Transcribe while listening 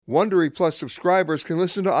Wondery Plus subscribers can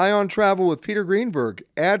listen to Ion Travel with Peter Greenberg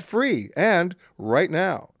ad-free and right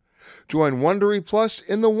now. Join Wondery Plus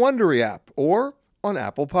in the Wondery app or on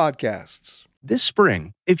Apple Podcasts. This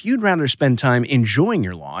spring, if you'd rather spend time enjoying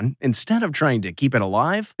your lawn instead of trying to keep it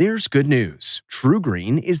alive, there's good news.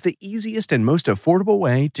 TruGreen is the easiest and most affordable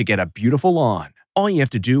way to get a beautiful lawn. All you have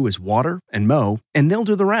to do is water and mow, and they'll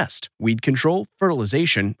do the rest. Weed control,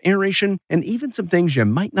 fertilization, aeration, and even some things you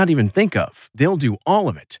might not even think of. They'll do all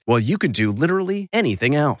of it, while you can do literally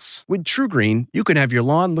anything else. With TruGreen, you can have your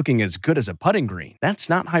lawn looking as good as a putting green. That's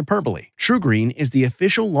not hyperbole. TruGreen is the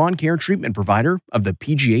official lawn care treatment provider of the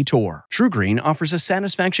PGA Tour. TruGreen offers a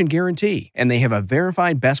satisfaction guarantee, and they have a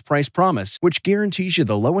verified best price promise, which guarantees you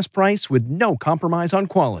the lowest price with no compromise on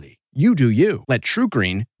quality. You do you. Let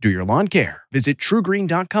TruGreen do your lawn care. Visit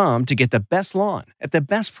TruGreen.com to get the best lawn at the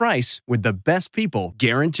best price with the best people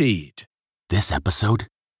guaranteed. This episode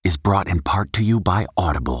is brought in part to you by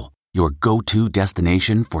Audible, your go-to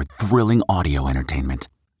destination for thrilling audio entertainment.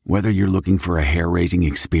 Whether you're looking for a hair-raising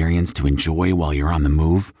experience to enjoy while you're on the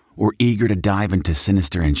move or eager to dive into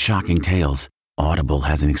sinister and shocking tales, Audible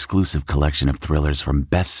has an exclusive collection of thrillers from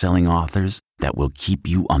best-selling authors that will keep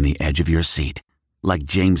you on the edge of your seat. Like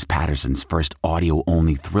James Patterson's first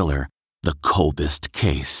audio-only thriller, The Coldest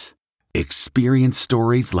Case. Experience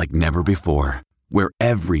stories like never before, where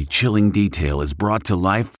every chilling detail is brought to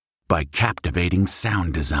life by captivating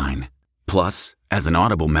sound design. Plus, as an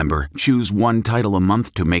Audible member, choose one title a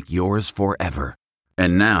month to make yours forever.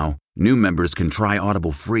 And now, new members can try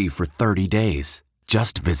Audible free for 30 days.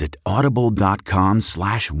 Just visit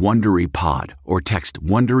audible.com/WonderyPod or text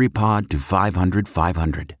WonderyPod to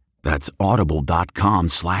 500-500. That's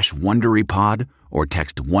audible.com/WonderyPod or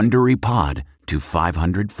text WonderyPod to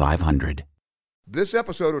 500-500. This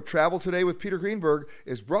episode of Travel Today with Peter Greenberg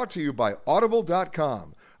is brought to you by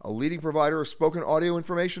Audible.com, a leading provider of spoken audio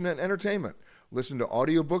information and entertainment. Listen to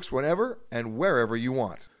audiobooks whenever and wherever you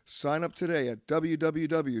want. Sign up today at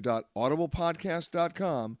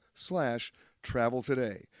www.audiblepodcast.com/travel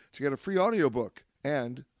today to get a free audiobook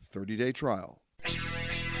and 30-day trial.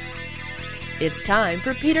 It's time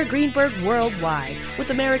for Peter Greenberg Worldwide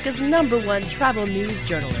with America's #1 travel news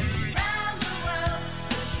journalist.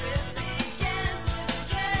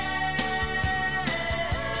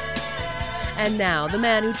 And now, the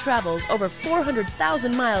man who travels over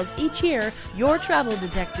 400,000 miles each year, your travel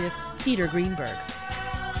detective, Peter Greenberg.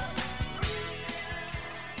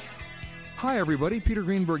 Hi, everybody. Peter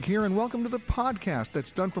Greenberg here, and welcome to the podcast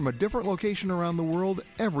that's done from a different location around the world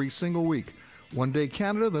every single week. One day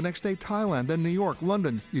Canada, the next day Thailand, then New York,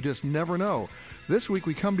 London. You just never know. This week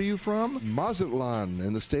we come to you from Mazatlan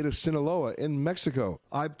in the state of Sinaloa in Mexico.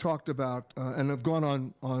 I've talked about and have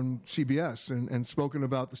gone on CBS and spoken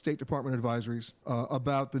about the State Department advisories,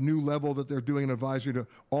 about the new level that they're doing an advisory to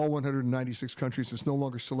all 196 countries. It's no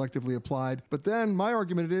longer selectively applied. But then my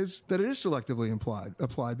argument is that it is selectively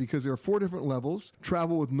applied because there are 4 different levels.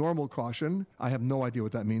 Travel with normal caution. I have no idea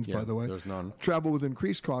what that means, by the way. There's none. Travel with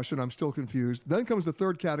increased caution. I'm still confused. Then comes the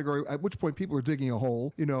third category, at which point people are digging a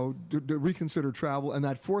hole, to reconsider travel. And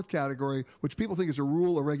that fourth category, which people think is a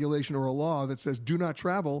rule, a regulation, or a law that says do not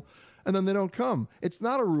travel, and then they don't come. It's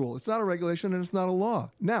not a rule, it's not a regulation, and it's not a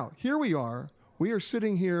law. Now, here we are. We are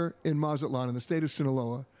sitting here in Mazatlan in the state of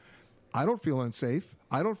Sinaloa. I don't feel unsafe.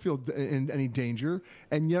 I don't feel in any danger.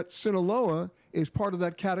 And yet Sinaloa is part of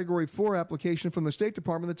that Category 4 application from the State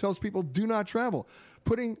Department that tells people do not travel,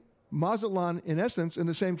 putting Mazatlan, in essence, in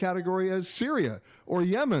the same category as Syria or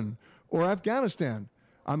Yemen or Afghanistan.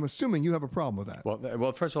 I'm assuming you have a problem with that.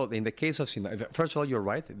 Well, first of all, in the case of Sinaloa, first of all, you're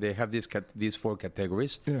right. They have these 4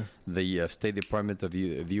 categories. Yeah. The State Department of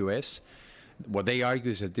the U.S., what they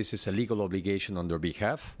argue is that this is a legal obligation on their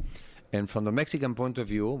behalf. And from the Mexican point of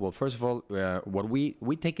view, well, first of all, what we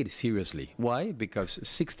take it seriously. Why? Because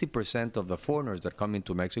 60% of the foreigners that come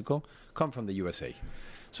into Mexico come from the USA.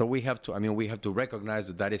 So we have to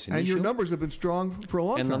recognize that is an issue. And your numbers have been strong for a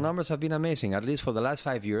long time. And the numbers have been amazing. At least for the last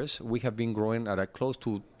 5 years, we have been growing at a close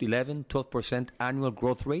to 11, 12% annual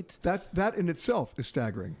growth rate. That in itself is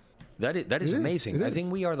staggering. That is amazing. I think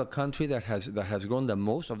we are the country that has grown the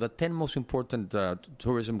most. Of the 10 most important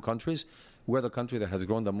tourism countries, we're the country that has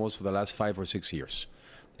grown the most for the last 5 or 6 years.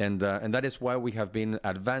 And that is why we have been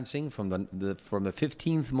advancing from the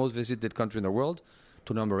 15th most visited country in the world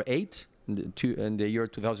to number 8 in the year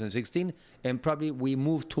 2016, and probably we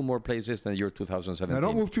moved 2 more places in the year 2017. Now,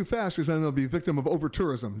 don't move too fast, because then they'll be victim of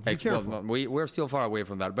over-tourism. Be careful. Well, no, we're still far away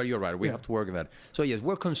from that, but you're right. We have to work on that. So, yes,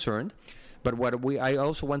 we're concerned. But what I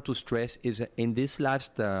also want to stress is in these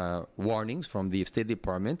last warnings from the State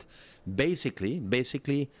Department, basically,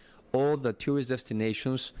 all the tourist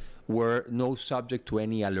destinations were no subject to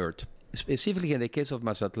any alert. Specifically in the case of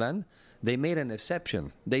Mazatlan, they made an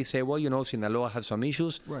exception. They say, well, Sinaloa has some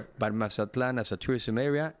issues, right, but Mazatlan as a tourism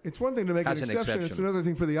area it's one thing to make an exception. It's another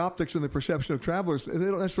thing for the optics and the perception of travelers. They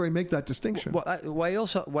don't necessarily make that distinction.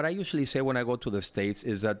 What I usually say when I go to the States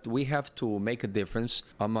is that we have to make a difference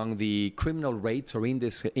among the criminal rates or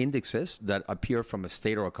indexes that appear from a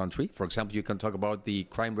state or a country. For example, you can talk about the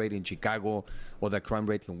crime rate in Chicago or the crime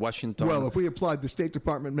rate in Washington. Well, if we applied the State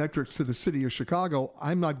Department metrics to the city of Chicago,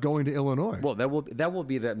 I'm not going to Illinois. Well, that will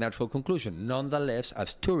be the natural conclusion. Nonetheless,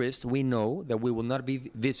 as tourists, we know that we will not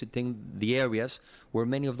be visiting the areas where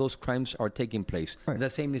many of those crimes are taking place. Right. The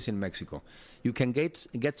same is in Mexico. You can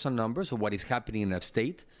get some numbers of what is happening in a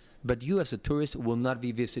state, but you as a tourist will not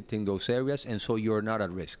be visiting those areas, and so you're not at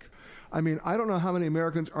risk. I mean, I don't know how many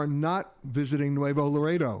Americans are not visiting Nuevo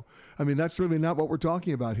Laredo. I mean, that's really not what we're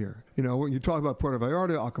talking about here. When you talk about Puerto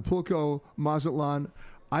Vallarta, Acapulco, Mazatlan,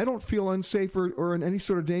 I don't feel unsafe or in any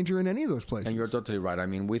sort of danger in any of those places. And you're totally right. I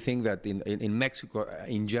mean, we think that in Mexico,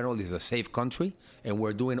 in general, is a safe country, and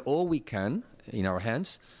we're doing all we can in our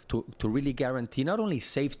hands to really guarantee not only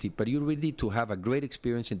safety, but you really to have a great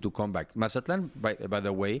experience and to come back. Mazatlan, by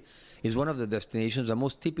the way, is one of the destinations, the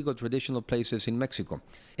most typical traditional places in Mexico.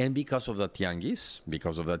 And because of the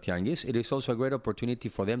tianguis, it is also a great opportunity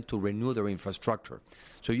for them to renew their infrastructure.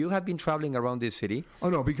 So you have been traveling around this city. Oh,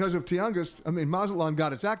 no, because of tianguis, I mean, Mazatlan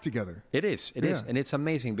got its act together. It is. And it's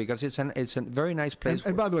amazing because it's a very nice place.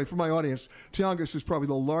 And by the way, for my audience, tianguis is probably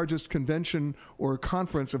the largest convention or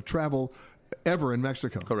conference of travel ever in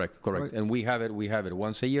Mexico. Correct. Right? And we have it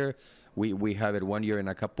once a year. We have it 1 year in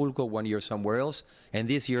Acapulco, 1 year somewhere else. And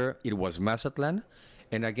this year it was Mazatlan.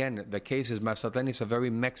 And again, the case is Mazatlan is a very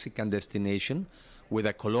Mexican destination with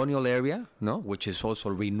a colonial area, which is also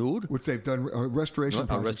renewed. Which they've done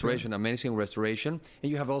restoration. Amazing restoration.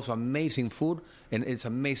 And you have also amazing food, and it's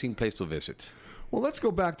an amazing place to visit. Well, let's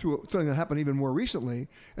go back to something that happened even more recently,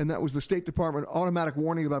 and that was the State Department automatic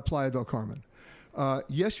warning about Playa del Carmen.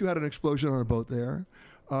 Yes, you had an explosion on a boat there.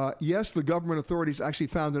 Yes, the government authorities actually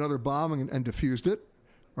found another bomb and defused it,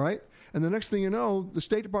 right? And the next thing you know, the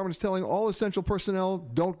State Department is telling all essential personnel,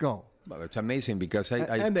 don't go. Well, it's amazing because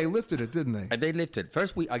and they lifted it, didn't they? And they lifted.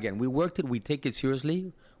 First, we worked it. We take it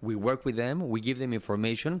seriously. We work with them. We give them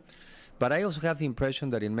information. But I also have the impression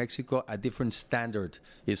that in Mexico, a different standard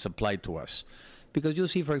is applied to us. Because you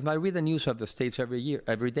see, for example, I read the news of the States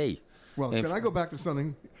every day. Well, can I go back to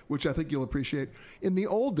something which I think you'll appreciate? In the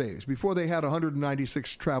old days, before they had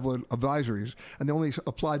 196 travel advisories, and they only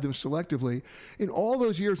applied them selectively, in all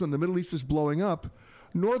those years when the Middle East was blowing up,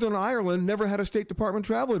 Northern Ireland never had a State Department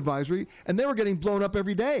travel advisory, and they were getting blown up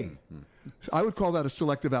every day. So I would call that a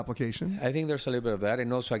selective application. I think there's a little bit of that.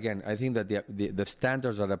 And also, again, I think that the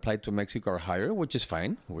standards that apply to Mexico are higher, which is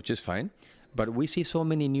fine. But we see so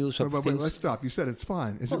many news of things. Wait, let's stop. You said it's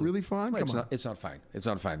fine. Is it really fine? Well, it's not fine. It's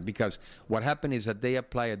not fine because what happened is that they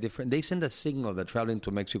apply they send a signal that traveling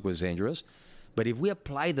to Mexico is dangerous. But if we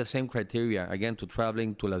apply the same criteria, again, to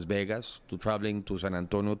traveling to Las Vegas, to traveling to San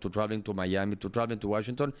Antonio, to traveling to Miami, to traveling to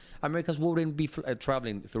Washington, Americans wouldn't be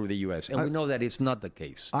traveling through the U.S. And we know that it's not the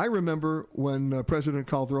case. I remember when President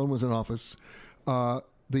Calderon was in office,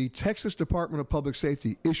 the Texas Department of Public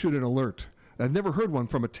Safety issued an alert. I've never heard one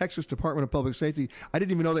from a Texas Department of Public Safety. I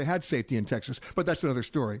didn't even know they had safety in Texas, but that's another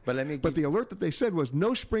story. But the alert that they said was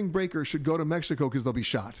no spring breakers should go to Mexico because they'll be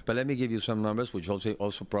shot. But let me give you some numbers, which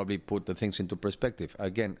also probably put the things into perspective.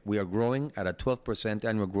 Again, we are growing at a 12%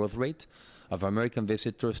 annual growth rate of American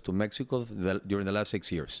visitors to Mexico during the last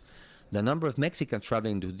 6 years. The number of Mexicans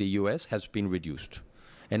traveling to the U.S. has been reduced.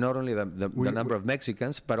 And not only the number of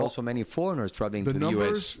Mexicans, but also many foreigners traveling to the U.S. The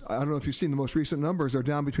numbers, I don't know if you've seen the most recent numbers, are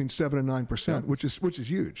down between 7 and 9%, which is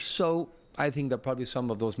huge. So I think that probably some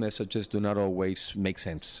of those messages do not always make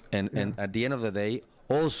sense. And at the end of the day,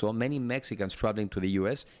 also, many Mexicans traveling to the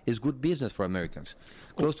U.S. is good business for Americans.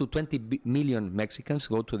 Close to 20 million Mexicans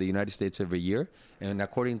go to the United States every year. And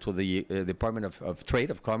according to the Department of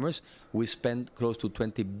Trade, of Commerce, we spend close to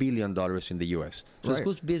 $20 billion in the U.S. So it's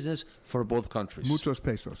good business for both countries. Muchos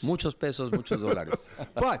pesos, muchos dólares.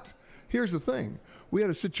 But here's the thing. We had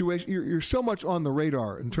a situation, you're so much on the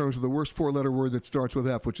radar in terms of the worst four-letter word that starts with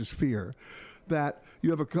F, which is fear, that you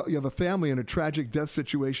have a family in a tragic death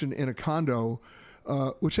situation in a condo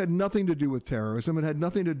which had nothing to do with terrorism. It had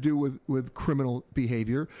nothing to do with criminal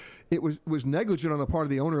behavior. It was negligent on the part of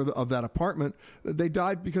the owner of that apartment. They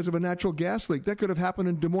died because of a natural gas leak. That could have happened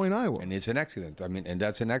in Des Moines, Iowa. And it's an accident. I mean, and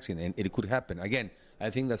that's an accident. And it could happen. Again,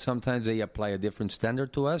 I think that sometimes they apply a different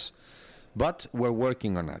standard to us. But we're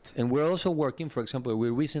working on that. And we're also working, for example, we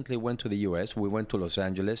recently went to the U.S. We went to Los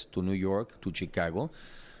Angeles, to New York, to Chicago,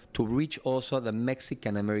 to reach also the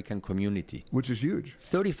Mexican-American community. Which is huge.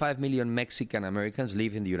 35 million Mexican-Americans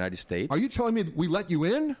live in the United States. Are you telling me we let you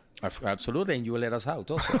in? Absolutely, and you let us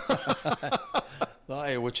out also.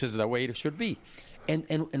 Which is the way it should be.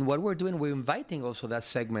 And what we're doing, we're inviting also that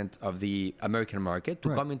segment of the American market to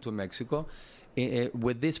come into Mexico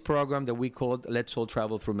with this program that we called Let's All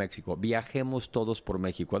Travel Through Mexico. Viajemos Todos por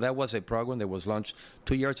Mexico. That was a program that was launched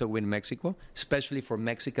 2 years ago in Mexico, especially for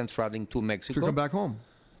Mexicans traveling to Mexico. To come back home.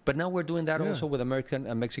 But now we're doing that also with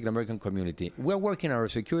Mexican-American community. We're working on our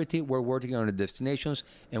security, we're working on the destinations,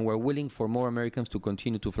 and we're willing for more Americans to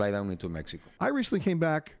continue to fly down into Mexico. I recently came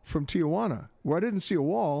back from Tijuana, where I didn't see a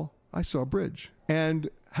wall, I saw a bridge. And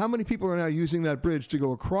how many people are now using that bridge to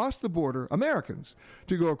go across the border, Americans,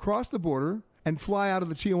 to go across the border and fly out of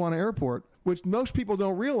the Tijuana airport, which most people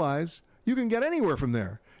don't realize you can get anywhere from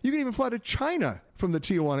there. You can even fly to China from the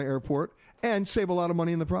Tijuana airport and save a lot of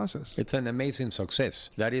money in the process. It's an amazing success.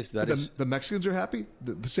 The Mexicans are happy.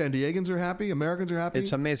 The San Diegans are happy. Americans are happy.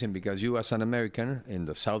 It's amazing because you, as an American in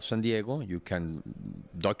the South San Diego, you can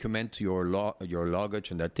document your luggage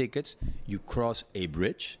and the tickets. You cross a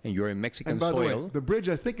bridge, and you're in Mexican soil. By the way, the bridge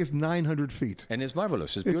I think is 900 feet, and it's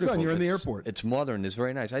marvelous. It's beautiful. You're in the airport. It's modern. It's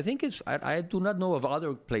very nice. I think I do not know of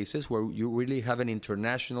other places where you really have an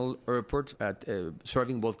international airport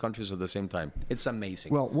serving both countries at the same time. It's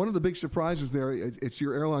amazing. Well, one of the big surprises there, it's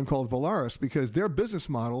your airline called Volaris, because their business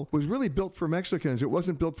model was really built for Mexicans. It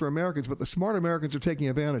wasn't built for Americans, but the smart Americans are taking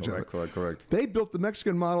advantage of it. Correct. They built the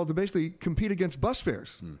Mexican model to basically compete against bus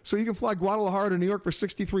fares. So you can fly Guadalajara to New York for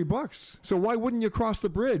 $63. So why wouldn't you cross the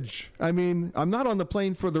bridge? I mean, I'm not on the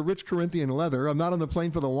plane for the rich Corinthian leather. I'm not on the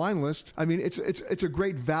plane for the wine list. I mean, it's a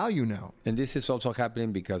great value now. And this is also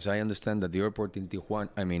happening because I understand that the airport in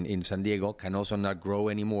in San Diego can also not grow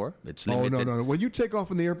anymore. It's limited. Oh, no. When you take off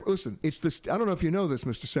in the airport, listen, I don't know if you know this,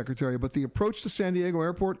 Mr. Secretary, but the approach to San Diego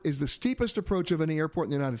Airport is the steepest approach of any airport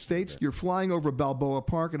in the United States. You're flying over Balboa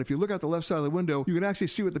Park, and if you look out the left side of the window, you can actually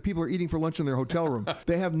see what the people are eating for lunch in their hotel room.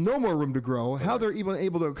 They have no more room to grow. How they're even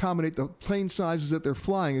able to accommodate the plane sizes that they're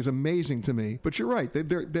flying is amazing to me. But you're right. They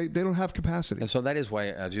don't have capacity. And so that is why,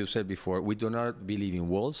 as you said before, we do not believe in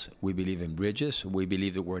walls. We believe in bridges. We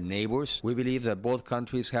believe that we're neighbors. We believe that both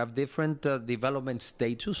countries have different development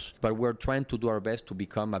status, but we're trying to do our best to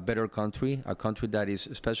become a better country, a country that is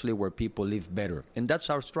especially where people live better. And that's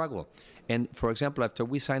our struggle. And for example, after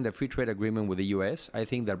we signed a free trade agreement with the U.S., I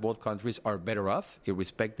think that both countries are better off,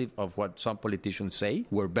 irrespective of what some politicians say.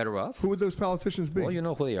 We're better off. Who would those politicians be? Well, you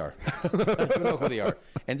know who they are. You know who they are.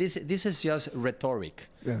 And this is just rhetoric,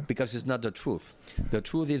 because it's not the truth. The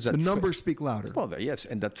truth is that the numbers speak louder. Well, yes,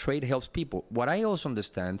 and that trade helps people. What I also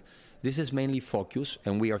understand, this is mainly focus,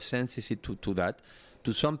 and we are sensitive to that,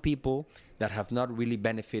 to some people that have not really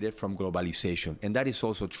benefited from globalization. And that is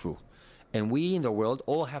also true. And we in the world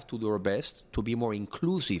all have to do our best to be more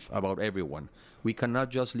inclusive about everyone. We cannot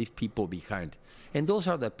just leave people behind. And those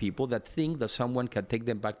are the people that think that someone can take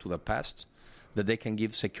them back to the past, that they can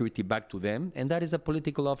give security back to them. And that is a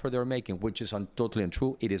political offer they're making, which is totally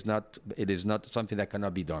untrue. It is not something that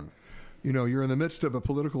cannot be done. You know, you're in the midst of a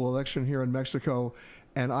political election here in Mexico,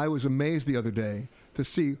 and I was amazed the other day to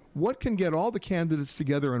see what can get all the candidates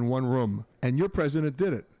together in one room, and your president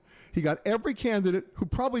did it. He got every candidate who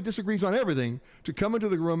probably disagrees on everything to come into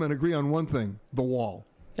the room and agree on one thing: the wall.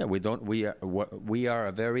 Yeah, we are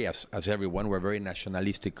a very, as everyone, we're a very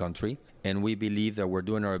nationalistic country, and we believe that we're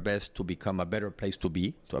doing our best to become a better place to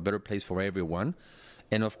be, to a better place for everyone.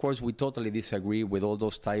 And of course, we totally disagree with all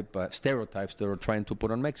those stereotypes that are trying to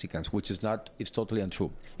put on Mexicans, which is not, it's totally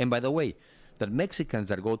untrue. And by the way, that Mexicans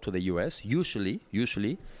that go to the U.S.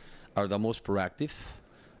 usually are the most proactive,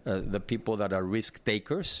 the people that are risk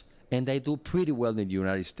takers, and they do pretty well in the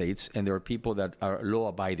United States, and there are people that are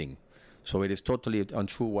law-abiding. So it is totally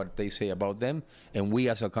untrue what they say about them, and we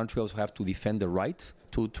as a country also have to defend the right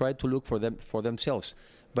to try to look for themselves.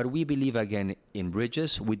 But we believe, again, in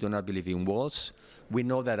bridges. We do not believe in walls. We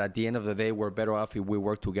know that at the end of the day, we're better off if we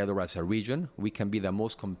work together as a region. We can be the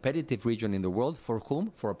most competitive region in the world. For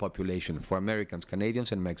whom? For a population, for Americans,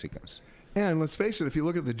 Canadians, and Mexicans. And let's face it, if you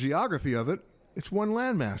look at the geography of it, it's one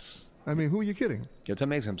landmass. I mean, who are you kidding? It's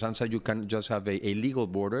amazing. Sometimes you can just have a legal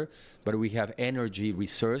border, but we have energy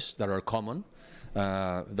reserves that are common.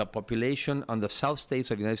 The population on the south states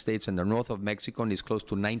of the United States and the north of Mexico is close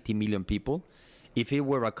to 90 million people. If it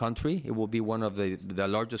were a country, it would be one of the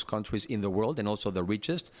largest countries in the world and also the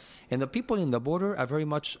richest. And the people in the border are very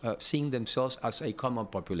much seeing themselves as a common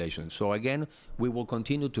population. So again, we will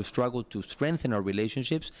continue to struggle to strengthen our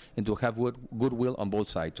relationships and to have goodwill on both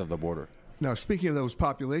sides of the border. Now, speaking of those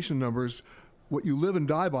population numbers, what you live and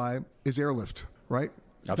die by is airlift, right?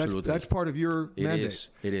 Absolutely. That's part of your mandate.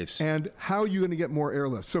 It is. And how are you going to get more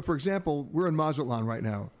airlift? So, for example, we're in Mazatlan right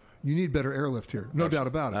now. You need better airlift here. No doubt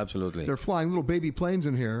about it. Absolutely. They're flying little baby planes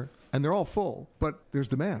in here, and they're all full, but there's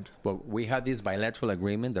demand. Well, we had this bilateral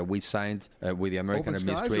agreement that we signed with the American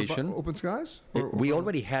administration. Open skies? We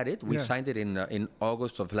already had it. We Yeah. signed it in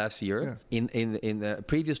August of last year. Yeah. In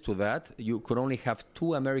previous to that, you could only have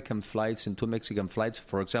 2 American flights and 2 Mexican flights,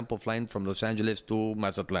 for example, flying from Los Angeles to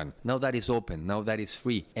Mazatlan. Now that is open. Now that is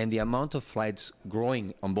free. And the amount of flights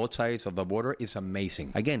growing on both sides of the border is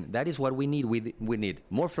amazing. Again, that is what we need. We need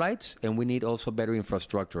more flights, and we need also better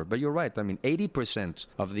infrastructure. But you're right. I mean, 80%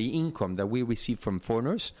 of the income that we receive from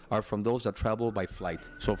foreigners are from those that travel by flight.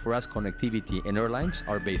 So for us, connectivity and airlines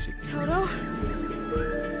are basic. Toto,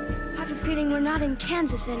 I have a feeling we're not in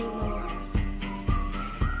Kansas anymore.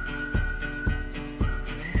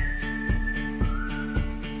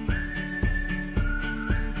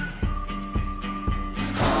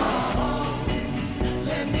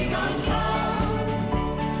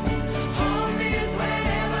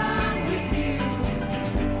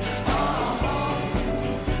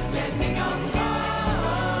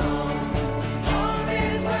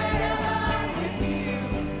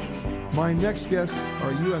 My next guests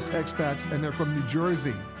are U.S. expats, and they're from New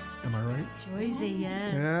Jersey. Am I right? Jersey,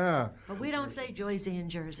 yes. Yeah. But we don't say Jersey in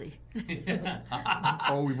Jersey.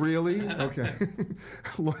 Oh, really? Okay.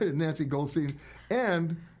 Lloyd and Nancy Goldstein.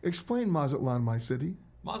 And explain Mazatlan, My City.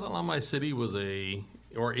 Mazatlan, My City was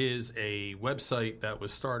is a website that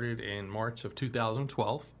was started in March of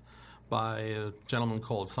 2012 by a gentleman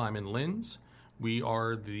called Simon Lins. We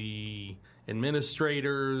are the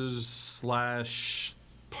administrators /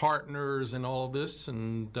 partners in all of this,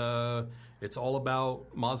 and it's all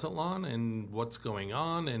about Mazatlan and what's going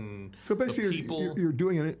on and so basically the people. You're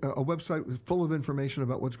doing a website full of information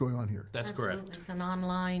about what's going on here. That's Absolutely. correct. It's an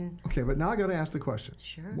online. Okay, but now I got to ask the question.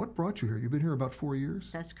 Sure. What brought you here? You've been here about 4 years?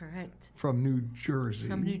 That's correct. From New Jersey.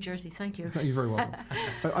 From New Jersey, thank you. You're very welcome.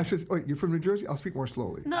 I should. Wait, you're from New Jersey? I'll speak more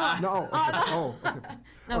slowly. No. No. Okay. Oh, okay.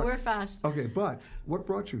 No, we're fast. Okay, but what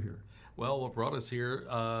brought you here? Well, what brought us here?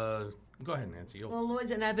 Go ahead, Nancy. Well,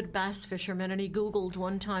 Lloyd's an avid bass fisherman, and he Googled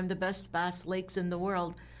one time the best bass lakes in the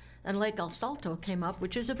world. And Lake El Salto came up,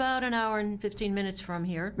 which is about an hour and 15 minutes from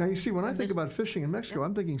here. Now, you see, when I think about fishing in Mexico,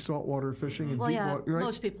 I'm thinking saltwater fishing and Well, deep yeah, water. Right?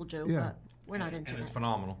 most people do, Yeah. but we're not into And it's it.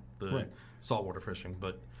 phenomenal, the Right. saltwater fishing.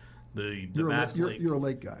 But the You're Bass Lake. you're a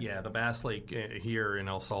lake guy. Yeah, the Bass Lake here in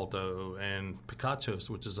El Salto and Picachos,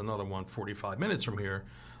 which is another one 45 minutes from here,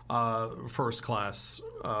 first class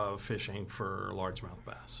fishing for largemouth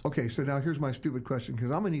bass. Okay, so now here's my stupid question,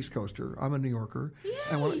 because I'm an East Coaster, I'm a New Yorker.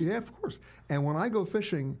 And yeah, of course. And when I go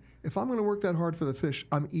fishing, if I'm going to work that hard for the fish,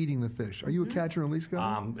 I'm eating the fish. Are you a catch and release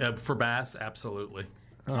guy? For bass, absolutely.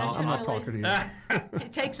 I'm not talking to you. He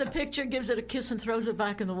takes a picture, gives it a kiss, and throws it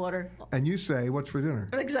back in the water. And you say, what's for dinner?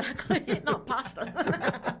 Exactly. Not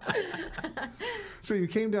pasta. So you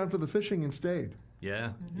came down for the fishing and stayed.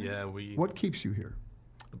 Yeah, Mm-hmm. yeah. What keeps you here?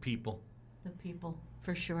 The people. The people,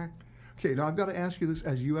 for sure. Okay, now I've got to ask you this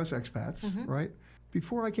as U.S. expats, right?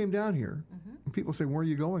 Before I came down here, people say, where are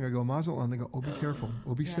you going? I go, Mazatlan. They go, oh, be careful.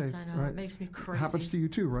 Well, be Yes, safe. I know. Right? It makes me crazy. Happens to you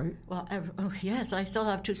too, right? Well, yes, I still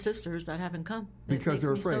have 2 sisters that haven't come. Because it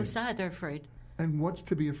they're makes me afraid. so sad they're afraid. And what's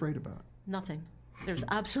to be afraid about? Nothing. There's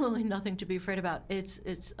absolutely nothing to be afraid about. It's.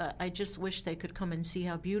 I just wish they could come and see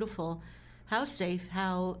how beautiful, how safe,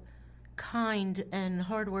 how kind and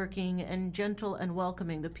hardworking and gentle and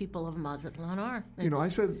welcoming the people of Mazatlan are. You know, I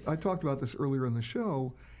talked about this earlier in the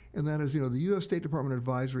show, and that is, the U.S. State Department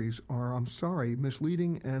advisories are, I'm sorry,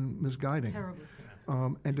 misleading and misguiding.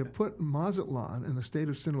 Terrible. And to put Mazatlan and the state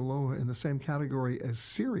of Sinaloa in the same category as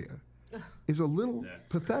Syria is a little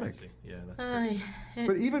pathetic. Crazy. Yeah, that's crazy.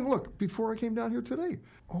 But even, look, before I came down here today,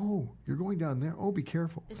 oh, you're going down there? Oh, be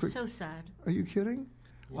careful. It's so sad. Are you kidding?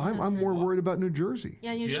 I'm more worried about New Jersey.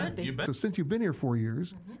 Yeah, you should be. You bet. So since you've been here 4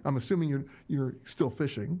 years, I'm assuming you're still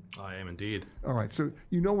fishing. I am indeed. All right, so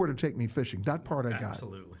you know where to take me fishing. That part I got.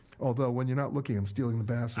 Absolutely. Although when you're not looking, I'm stealing the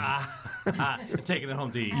bass. Taking it home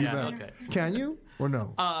to eat. Yeah, bet. okay. Can you or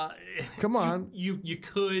no? Come on. You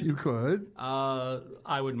could. You could.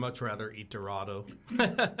 I would much rather eat Dorado.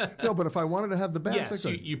 No, but if I wanted to have the bass, I Yes,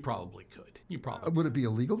 could. you probably could. You probably. Would it be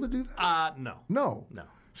illegal to do that? No. No. No.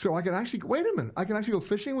 So I can actually, wait a minute, I can actually go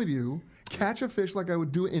fishing with you, catch a fish like I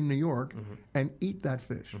would do in New York, and eat that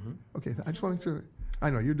fish. Okay, I just want to, I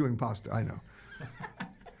know, you're doing pasta, I know.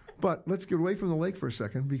 But let's get away from the lake for a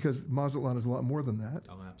second, because Mazatlan is a lot more than that.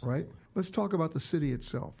 Oh, absolutely. Right? Let's talk about the city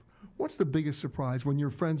itself. What's the biggest surprise when your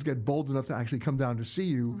friends get bold enough to actually come down to see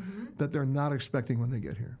you that they're not expecting when they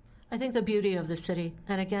get here? I think the beauty of the city,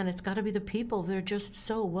 and again, it's got to be the people. They're just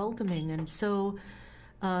so welcoming and so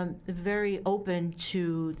very open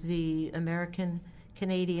to the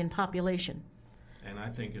American-Canadian population. And I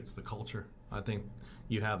think it's the culture. I think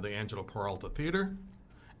you have the Angelo Peralta Theater,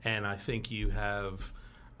 and I think you have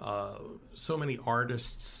so many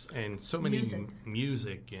artists and so many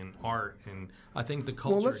music and art, and I think the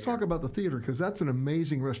culture. Well, let's talk about the theater, because that's an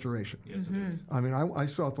amazing restoration. Yes, it is. I mean, I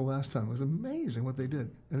saw it the last time. It was amazing what they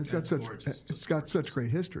did, and it's got such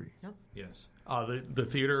great history. Yep. Yes, the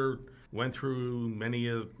theater went through many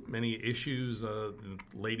issues. The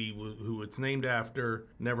lady who it's named after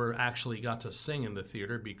never actually got to sing in the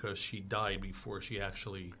theater because she died before she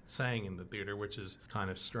actually sang in the theater, which is kind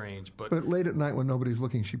of strange. But late at night when nobody's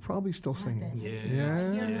looking, she's probably still singing.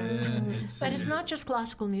 Yeah. But it's not just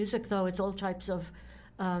classical music, though. It's all types of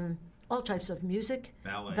music,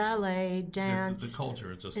 ballet, dance. The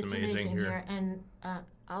culture is just it's amazing here. And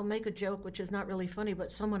I'll make a joke, which is not really funny, but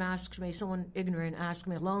someone ignorant asked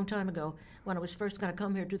me a long time ago when I was first going to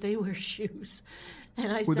come here, do they wear shoes?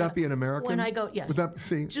 And I Would said, that be an American? When I go, yes.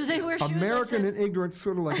 Do they wear shoes? American and ignorance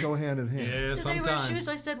sort of like go hand in hand. Yeah, do they wear shoes?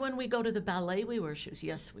 I said, when we go to the ballet, we wear shoes.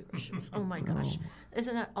 Yes, we wear shoes. Oh, my gosh.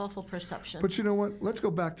 Isn't that awful perception? But you know what? Let's go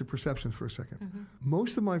back to perceptions for a second.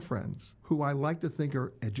 Most of my friends, who I like to think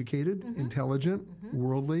are educated, intelligent,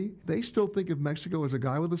 worldly, they still think of Mexico as a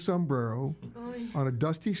guy with a sombrero on a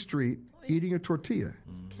dusty street eating a tortilla.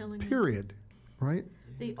 Killing me. Period. Right?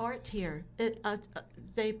 The art here,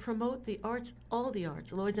 they promote the arts, all the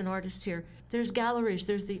arts. Lloyd's an artist here. There's galleries.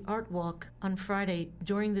 There's the art walk on Friday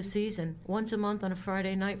during the season. Once a month on a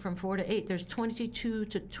Friday night from 4 to 8. There's 22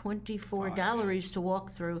 to 24 galleries to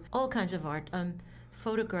walk through. All kinds of art.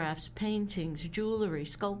 Photographs, paintings, jewelry,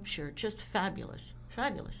 sculpture. Just fabulous.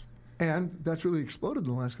 Fabulous. And that's really exploded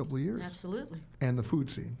in the last couple of years. Absolutely. And the food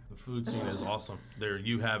scene. The food scene is awesome. There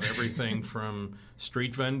you have everything from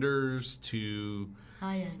street vendors to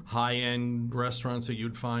high-end restaurants that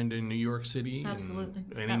you'd find in New York City. Absolutely.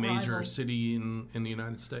 And any major city in the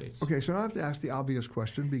United States. Okay, so now I have to ask the obvious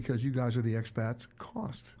question, because you guys are the expats.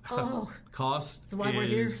 Cost. Cost That's why we're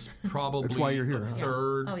here. is probably That's why you're here, a huh?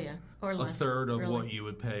 third, or less, a third of really. what you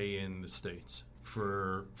would pay in the States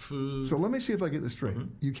for food. So let me see if I get this straight.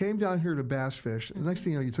 You came down here to Bass Fish. The next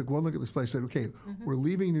thing you know, you took one look at this place, said, okay, we're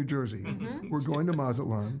leaving New Jersey. We're going to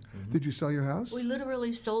Mazatlan. Did you sell your house? We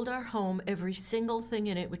literally sold our home, every single thing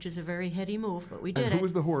in it, which is a very heady move, but we did And it. who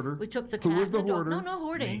was the hoarder? We took the cat Who was and the the hoarder? dog. No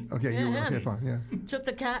hoarding. Okay, you were, okay, fine, yeah. Took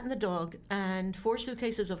the cat and the dog and 4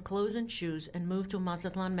 suitcases of clothes and shoes and moved to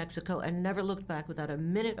Mazatlan, Mexico, and never looked back without a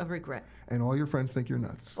minute of regret. And all your friends think you're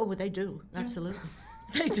nuts. Oh, they do. Absolutely.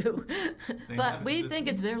 They do. But we think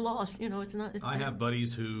it's their loss. You know, it's not. It's I have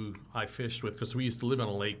buddies who I fished with, because we used to live on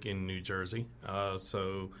a lake in New Jersey.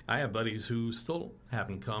 So I have buddies who still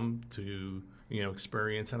haven't come to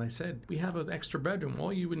experience. And I said, we have an extra bedroom.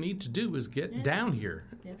 All you would need to do is get down here.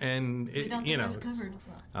 Yeah. And, covered.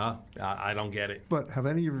 I don't get it. But have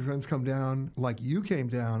any of your friends come down like you came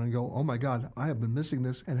down and go, oh my God, I have been missing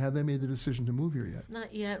this, and have they made the decision to move here yet?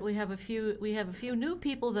 Not yet. We have a few new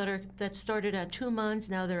people that started at 2 months.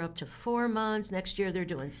 Now they're up to 4 months. Next year they're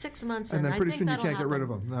doing 6 months. And then pretty I think soon you can't happen. get rid of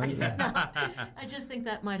them. I just think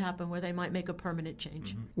that might happen, where they might make a permanent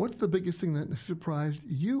change. What's the biggest thing that surprised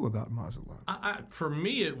you about Mazatlan? For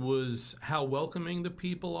me, it was how welcoming the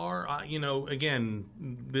people are. Again,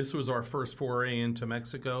 this was our first foray into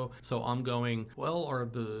Mexico, so I'm going, well, are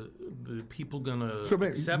the people going to accept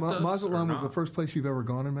us? Mazatlan was the first place you've ever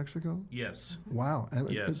gone in Mexico? Yes. Wow.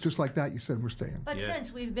 And yes. Just like that, you said, we're staying. But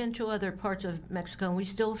since we've been to other parts of Mexico, and we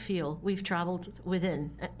still feel we've traveled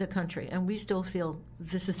within the country, and we still feel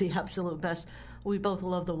this is the absolute best. We both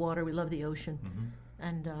love the water. We love the ocean.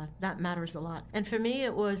 And that matters a lot. And for me,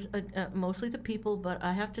 it was mostly the people, but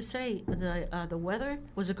I have to say the weather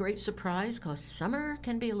was a great surprise, because summer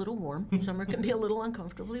can be a little warm. Summer can be a little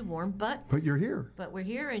uncomfortably warm, but you're here. But we're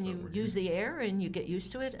here, and you use the air, and you get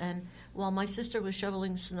used to it. And while my sister was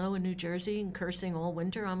shoveling snow in New Jersey and cursing all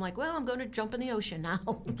winter, I'm like, well, I'm going to jump in the ocean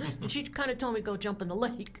now. And she kind of told me go jump in the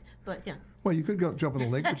lake, but yeah. Well, you could go jump in the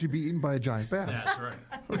lake, but you'd be eaten by a giant bass. That's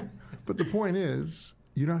right. But the point is,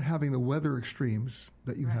 you're not having the weather extremes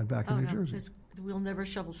that you had back in New Jersey. We'll never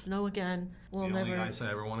shovel snow again. The only ice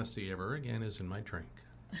I ever want to see ever again is in my drink.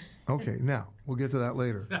 Okay, now, we'll get to that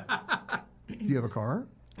later. Do you have a car?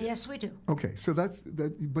 Yes, we do. Okay, so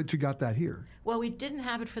but you got that here. Well, we didn't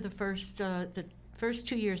have it for the first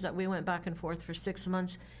 2 years that we went back and forth for 6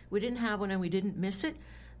 months. We didn't have one, and we didn't miss it.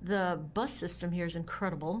 The bus system here is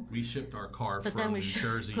incredible. We shipped our car from New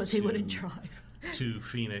Jersey because he wouldn't drive. To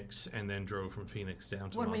Phoenix, and then drove from Phoenix down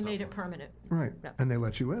to when Mazatlan. we made it permanent. Right, and they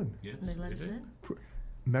let you in. Yes, and they let us in.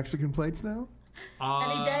 Mexican plates now?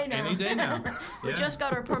 Any day now. Any day now. We just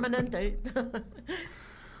got our permanente.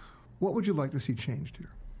 What would you like to see changed here?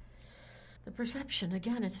 The perception,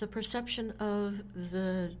 again, it's the perception of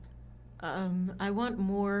the. I want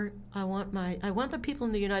more. I want the people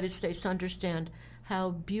in the United States to understand how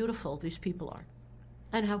beautiful these people are,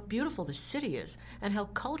 and how beautiful the city is, and how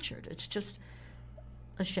cultured. It's just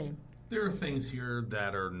a shame. There are things here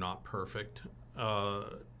that are not perfect,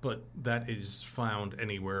 but that is found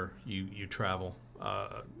anywhere you travel.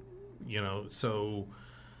 So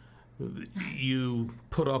you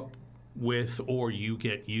put up with, or you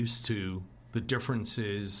get used to, the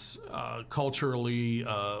differences culturally,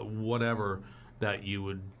 whatever, that you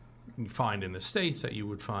would find in the States, that you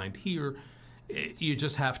would find here. You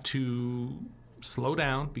just have to slow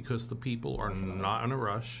down because the people are not in a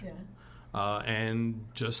rush. Yeah. And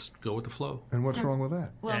just go with the flow. And what's wrong with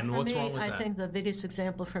that? Well, for me, I think the biggest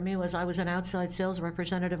example for me was I was an outside sales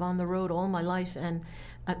representative on the road all my life, and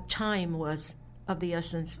time was of the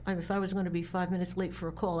essence. If I was going to be 5 minutes late for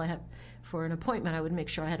a call, for an appointment, I would make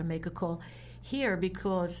sure I had to make a call. Here,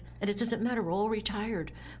 and it doesn't matter, we're all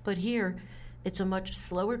retired, but here it's a much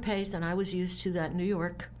slower pace, and I was used to that New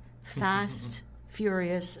York, fast,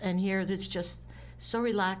 furious, and here it's just so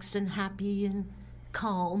relaxed and happy and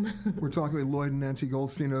calm. We're talking with Lloyd and Nancy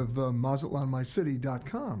Goldstein of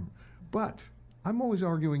MazatlanMyCity.com. But I'm always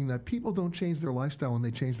arguing that people don't change their lifestyle when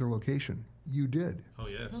they change their location. You did. Oh,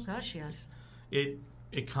 yes. Oh, gosh, yes.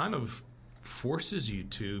 It kind of forces you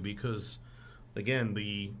to, because, again,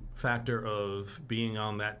 the factor of being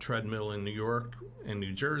on that treadmill in New York and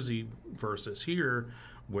New Jersey versus here,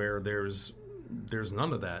 where there's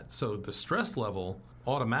none of that. So the stress level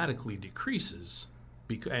automatically decreases.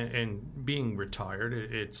 And being retired,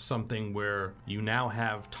 it's something where you now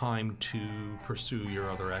have time to pursue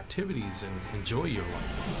your other activities and enjoy your life.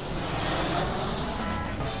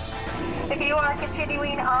 If you are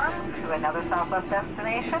continuing on to another Southwest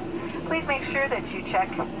destination, please make sure that you check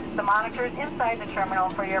the monitors inside the terminal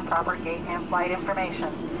for your proper gate and flight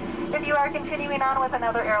information. If you are continuing on with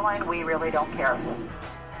another airline, we really don't care.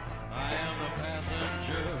 I am a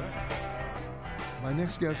passenger. My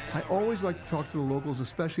next guest, I always like to talk to the locals,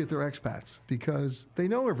 especially if they're expats, because they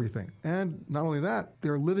know everything. And not only that,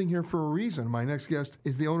 they're living here for a reason. My next guest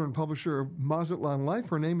is the owner and publisher of Mazatlan Life.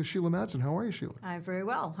 Her name is Sheila Madsen. How are you, Sheila? I'm very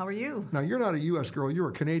well. How are you? Now, you're not a U.S. girl. You're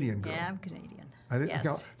a Canadian girl. Yeah, I'm Canadian.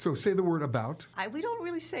 Yes. So say the word about. We don't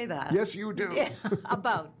really say that. Yes, you do. Yeah,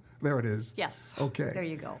 about. There it is. Yes. Okay. There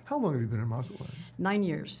you go. How long have you been in Mazatlan? 9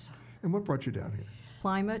 years. And what brought you down here?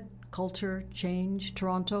 Climate, culture, change.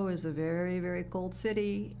 Toronto is a very, very cold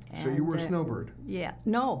city. So you were a snowbird? Yeah.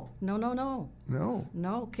 No. No?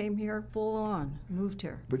 No, came here full on, moved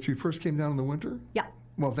here. But you first came down in the winter? Yeah.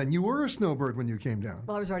 Well, then you were a snowbird when you came down.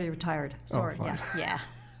 Well, I was already retired. Sorry. Oh, fine.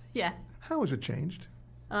 Yeah. How has it changed?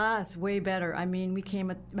 It's way better. I mean, we came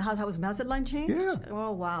how was Mazatlan changed? Yeah.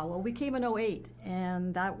 Oh, wow. Well, we came in 2008,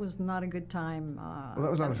 and that was not a good time.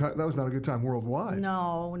 Well, that was not a good time worldwide.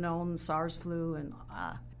 No, and SARS flu, and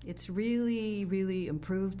it's really, really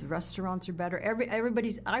improved. The restaurants are better. I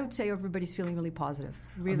would say everybody's feeling really positive.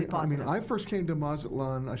 Positive. I first came to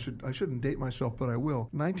Mazatlan, I shouldn't date myself, but I will.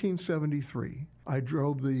 1973. I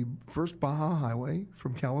drove the first Baja Highway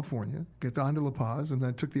from California, get down to La Paz, and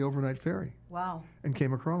then took the overnight ferry. Wow. And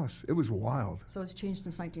came across. It was wild. So it's changed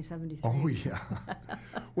since 1973. Oh, yeah.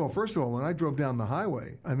 Well, first of all, when I drove down the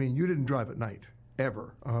highway, you didn't drive at night,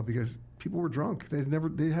 ever, because people were drunk.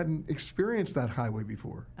 They hadn't experienced that highway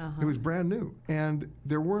before. It was brand new. And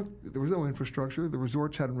there was no infrastructure. The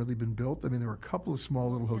resorts hadn't really been built. There were a couple of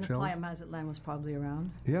small little hotels. And Playa Mazatlan was probably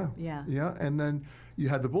around. Yeah. And then you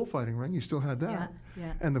had the bullfighting ring. You still had that.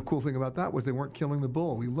 Yeah. And the cool thing about that was they weren't killing the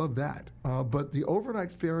bull. We loved that. But the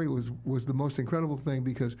overnight ferry was the most incredible thing,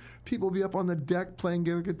 because people would be up on the deck playing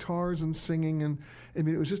their guitars and singing. And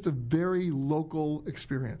it was just a very local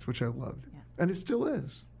experience, which I loved. Yeah. And it still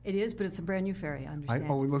is. It is, but it's a brand new ferry, I understand.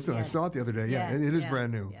 Listen, yes. I saw it the other day. Yeah, it is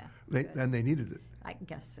brand new. Yeah. And they needed it. I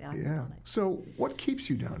guess, Yeah. So what keeps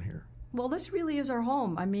you down here? Well, this really is our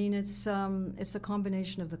home. I mean, it's a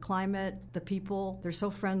combination of the climate, the people. They're so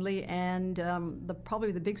friendly, and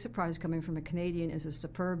probably the big surprise coming from a Canadian is a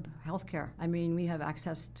superb healthcare. I mean, we have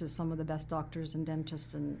access to some of the best doctors and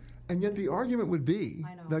dentists, and yet the argument would be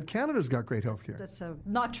that Canada's got great healthcare. That's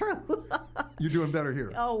not true. You're doing better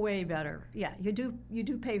here. Oh, way better. Yeah, you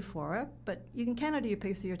do pay for it, but in Canada you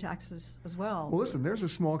pay for your taxes as well. Well, listen, there's a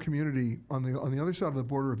small community on the other side of the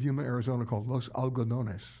border of Yuma, Arizona, called Los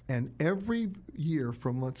Algodones, and every year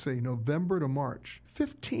from, let's say, November to March,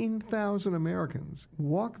 15,000 Americans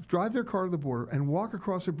drive their car to the border and walk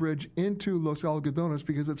across a bridge into Los Algodones,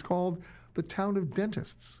 because it's called the town of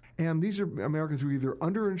dentists. And these are Americans who are either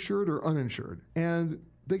underinsured or uninsured. And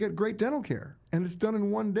they get great dental care, and it's done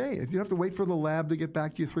in one day. You don't have to wait for the lab to get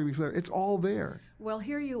back to you 3 weeks later. It's all there. Well,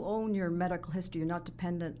 here you own your medical history. You're not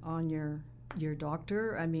dependent on your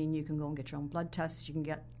doctor. I mean, you can go and get your own blood tests. You can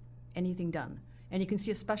get anything done. And you can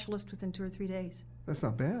see a specialist within 2 or 3 days. That's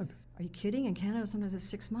not bad. Are you kidding? In Canada, sometimes it's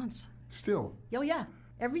 6 months. Still. Oh, yeah.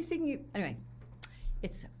 Everything you... Anyway,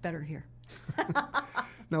 it's better here.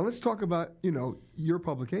 Now, let's talk about, your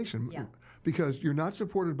publication. Yeah. Because you're not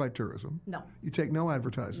supported by tourism. No. You take no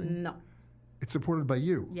advertising. No. It's supported by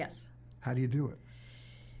you. Yes. How do you do it?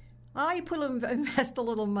 I invest a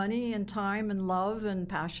little money and time and love and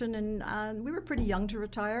passion, and we were pretty young to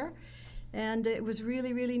retire, and it was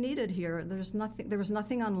really, really needed here. There was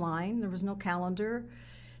nothing online. There was no calendar.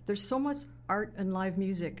 There's so much art and live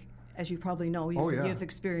music, as you probably know. You've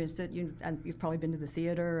experienced it, and you've probably been to the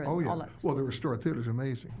theater and all that. Well, the Restored Theater is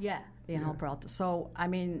amazing. Yeah, the Anhel Peralta. So I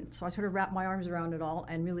sort of wrapped my arms around it all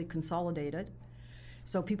and really consolidated,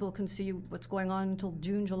 so people can see what's going on until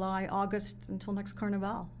June, July, August, until next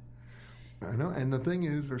Carnival. I know, and the thing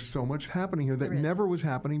is, there's so much happening here that never was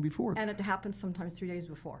happening before. And it happens sometimes 3 days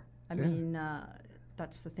before. I mean,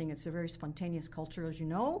 that's the thing. It's a very spontaneous culture, as you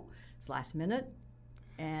know. It's last minute.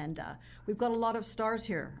 And we've got a lot of stars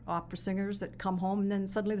here, opera singers that come home, and then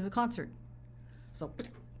suddenly there's a concert. So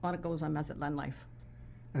on it goes on Mazatlan Life.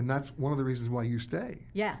 And that's one of the reasons why you stay.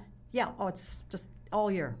 Yeah. Yeah. Oh, it's just all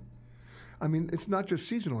year. I mean, it's not just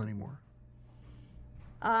seasonal anymore.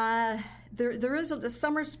 There is the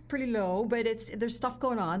summer's pretty low, but there's stuff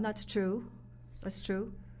going on. That's true. That's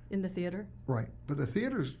true in the theater. Right, but the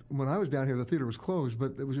theaters. When I was down here, the theater was closed,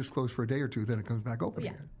 but it was just closed for a day or two. Then it comes back open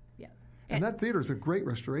again. Yeah. And that theater is a great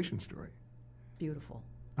restoration story. Beautiful.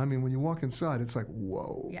 I mean, when you walk inside, it's like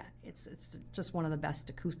whoa. Yeah, it's just one of the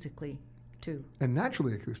best acoustically, too. And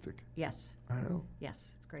naturally acoustic. Yes. I know.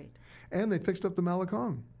 Yes, it's great. And they fixed up the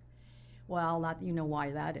Malecon. Well, you know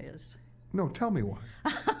why that is. No, tell me why.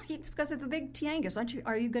 It's because of the big Tianguis, aren't you?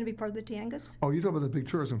 Are you going to be part of the Tianguis? Oh, you're talking about the big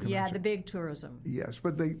tourism convention. Yeah, the big tourism. Yes,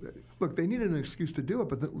 but they needed an excuse to do it,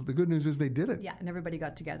 but the good news is they did it. Yeah, and everybody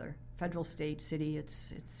got together. Federal, state, city,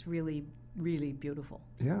 it's really, really beautiful.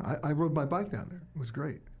 Yeah, I rode my bike down there. It was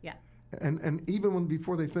great. Yeah. And even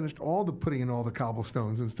before they finished all the putting in all the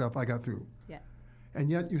cobblestones and stuff, I got through. Yeah. And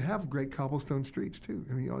yet you have great cobblestone streets, too.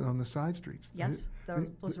 I mean, on the side streets. Yes,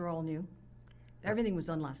 those are all new. Everything was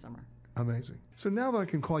done last summer. Amazing. So now that I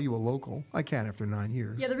can call you a local, I can after 9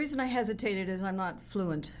 years. Yeah, the reason I hesitated is I'm not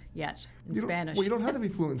fluent yet in Spanish. Well, you don't have to be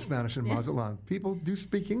fluent in Spanish in Mazatlan. People do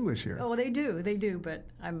speak English here. Oh, they do, but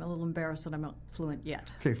I'm a little embarrassed that I'm not fluent yet.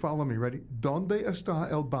 Okay, follow me. Ready? ¿Dónde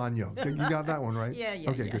está el baño? You got that one, right? Yeah.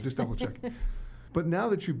 Okay, good. Just double check. But now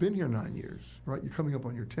that you've been here 9 years, right, you're coming up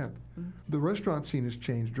on your 10th, the restaurant scene has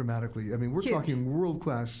changed dramatically. I mean, we're talking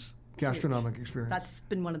world-class gastronomic experience. That's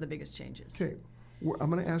been one of the biggest changes. Okay.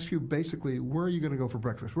 I'm going to ask you basically, where are you going to go for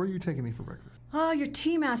breakfast? Where are you taking me for breakfast? Oh, your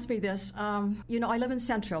team asked me this. I live in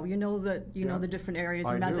Centro. You know the different areas.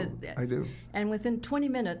 I do. And within 20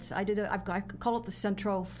 minutes, I call it the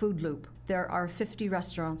Centro Food Loop. There are 50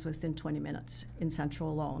 restaurants within 20 minutes in Centro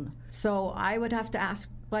alone. So I would have to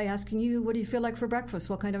ask by asking you, what do you feel like for breakfast?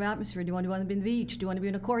 What kind of atmosphere? Do you want to be in the beach? Do you want to be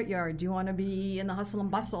in a courtyard? Do you want to be in the hustle and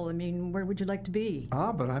bustle? I mean, where would you like to be?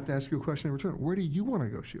 But I have to ask you a question in return. Where do you want to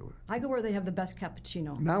go, Sheila? I go where they have the best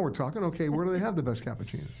cappuccino. Now we're talking. Okay, where do they have the best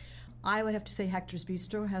cappuccino? I would have to say Hector's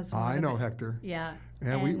Bistro has one. I know Hector. Yeah.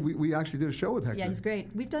 Yeah, we actually did a show with Hector. Yeah, he's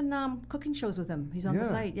great. We've done cooking shows with him. He's on the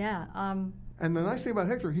site, yeah. And the nice thing about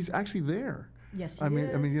Hector, he's actually there. Yes, he I mean,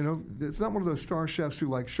 is. It's not one of those star chefs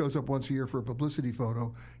who shows up once a year for a publicity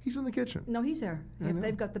photo. He's in the kitchen. No, he's there.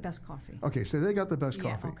 They've got the best coffee. Okay, so they got the best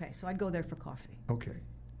coffee. Yeah, okay, so I'd go there for coffee. Okay.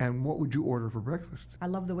 And what would you order for breakfast? I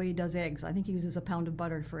love the way he does eggs. I think he uses a pound of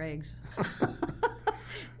butter for eggs.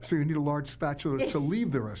 So you need a large spatula to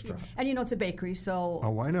leave the restaurant. And it's a bakery, so...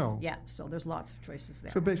 Oh, I know. Yeah, so there's lots of choices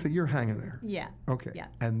there. So basically, you're hanging there. Yeah. Okay. Yeah.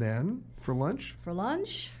 And then, for lunch? For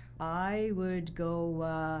lunch, I would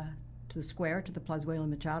go to the square, to the Plazuelo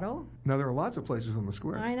Machado. Now, there are lots of places on the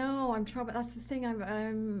square. I know. That's the thing.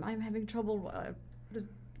 I'm having trouble.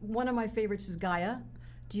 One of my favorites is Gaia.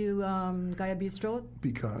 Gaia Bistro?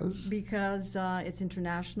 Because? Because it's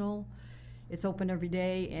international. It's open every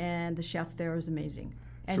day, and the chef there is amazing.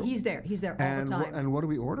 And he's there. He's there all the time. And what are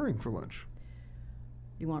we ordering for lunch?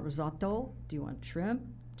 You want risotto? Do you want shrimp?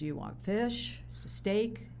 Do you want fish?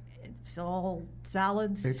 Steak? It's all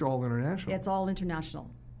salads. It's all international. It's all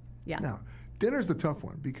international. Yeah. Now, dinner's the tough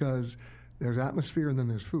one because there's atmosphere and then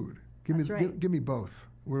there's food. Give me both.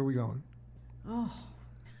 Where are we going? Oh.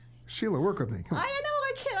 Sheila, work with me. Come on. I know.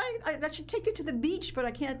 I can't. I should take you to the beach, but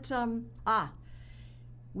I can't.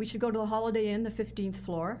 We should go to the Holiday Inn, the 15th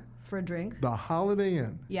floor. for a drink. The Holiday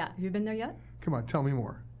Inn. Yeah. Have you been there yet? Come on, tell me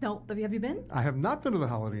more. No. Have you been? I have not been to the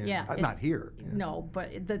Holiday Inn. Yeah. Not here. Yeah. No,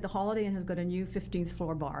 but the Holiday Inn has got a new 15th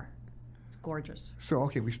floor bar. It's gorgeous. So,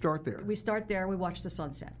 okay, we start there. We start there. We watch the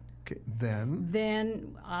sunset. Okay, then?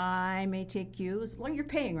 Then I may take you. Well, you're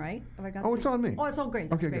paying, right? Have I got Oh, it's on me. Oh, it's all great.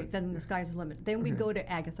 That's Okay, great. good. Then the sky's the limit. Then we go to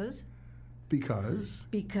Agatha's. Because?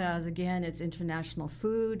 Because again, it's international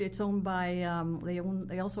food. It's owned by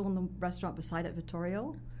they also own the restaurant beside it,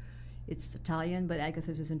 Vittorio. It's Italian, but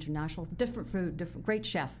Agatha's is international. Different food, different. Great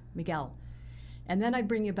chef, Miguel. And then I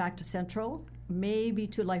bring you back to Central, maybe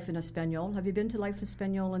to Life in Espanol. Have you been to Life in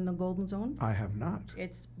Espanol in the Golden Zone? I have not.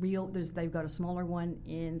 It's real. They've got a smaller one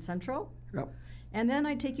in Central. Yep. And then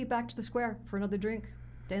I take you back to the square for another drink.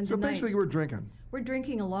 To end So the night. basically, we're drinking. We're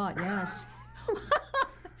drinking a lot, yes.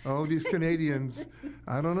 Oh, these Canadians.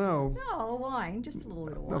 I don't know. No, wine, just a little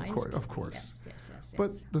bit of wine. Of course. Yes. But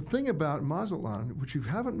the thing about Mazatlan, which you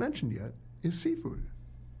haven't mentioned yet, is seafood.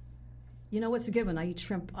 You know what's a given? I eat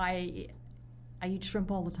shrimp. I eat shrimp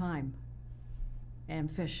all the time, and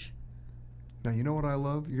fish. Now, you know what I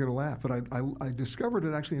love? You're going to laugh, but I discovered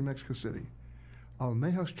it actually in Mexico City.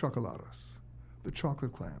 Almejas chocoladas, the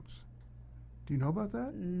chocolate clams. Do you know about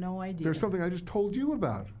that? No idea. There's something I just told you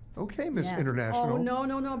about. Okay, Miss Yes. International. Oh,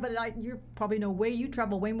 no, but you probably know you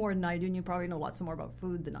travel way more than I do, and you probably know lots more about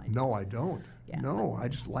food than I do. No, I don't. Yeah. No, I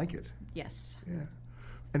just like it. Yes. Yeah.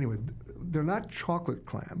 Anyway, they're not chocolate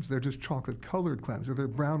clams. They're just chocolate-colored clams. They're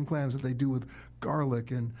brown clams that they do with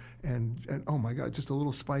garlic and oh my God, just a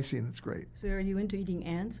little spicy, and it's great. So are you into eating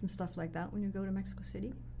ants and stuff like that when you go to Mexico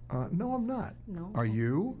City? No, I'm not. No. Are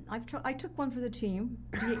you? I took one for the team.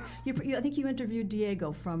 I think you interviewed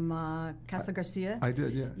Diego from Casa Garcia. I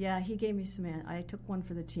did, yeah. Yeah, he gave me some ant. I took one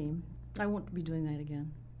for the team. I won't be doing that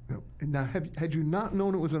again. No. Now, had you not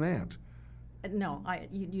known it was an ant? No,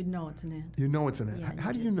 you'd know it's an ant. You know it's an ant. Yeah,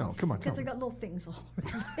 How do you know? Come on, tell because I me. got little things all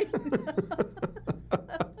over the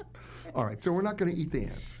All right, so we're not going to eat the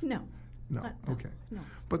ants. No. No. Okay. No.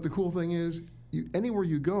 But the cool thing is, anywhere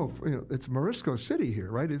you go, it's Morisco City here,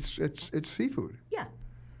 right? It's seafood. Yeah.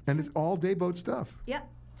 And it's all day boat stuff. Yep.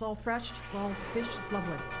 It's all fresh. It's all fish. It's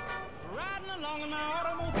lovely. Riding along in my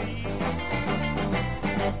automobile,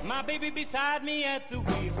 my baby beside me at the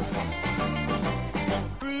wheel,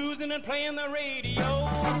 cruising and playing the radio,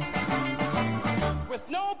 with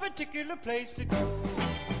no particular place to go.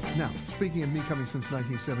 Now, speaking of me coming since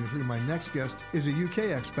 1973, my next guest is a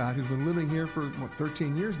UK expat who's been living here for,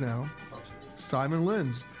 13 years now, Simon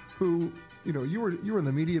Linds, who, you were in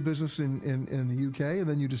the media business in the UK, and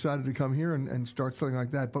then you decided to come here and start something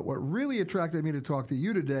like that. But what really attracted me to talk to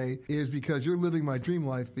you today is because you're living my dream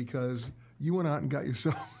life, because you went out and got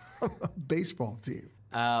yourself a baseball team.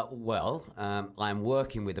 I'm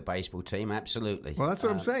working with the baseball team, absolutely. Well, that's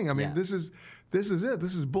what I'm saying. I mean, yeah. this is it.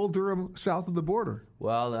 This is Bull Durham, south of the border.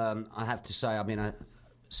 Well, I have to say, I've been a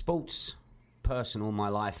sports person all my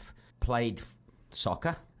life, played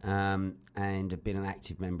soccer, and have been an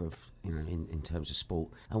active member of, in terms of sport.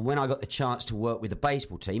 And when I got the chance to work with the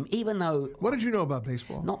baseball team, even though... What did you know about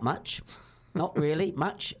baseball? Not much. Not really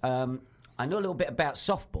much. I know a little bit about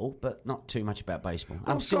softball, but not too much about baseball.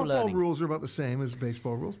 Well, I'm still learning. Softball rules are about the same as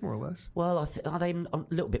baseball rules, more or less. Well, are they a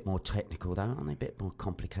little bit more technical, though? Aren't they a bit more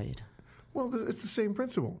complicated? Well, it's the same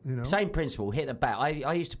principle, Same principle, hit the bat.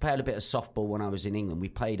 I used to play a little bit of softball when I was in England. We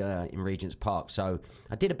played in Regent's Park, so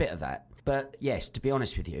I did a bit of that. But yes, to be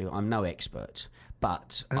honest with you, I'm no expert.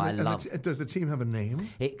 But does the team have a name?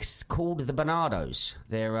 It's called the Barnados.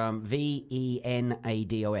 They're Venados,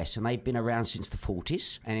 and they've been around since the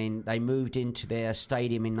 40s. And they moved into their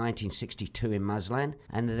stadium in 1962 in Mazatlan,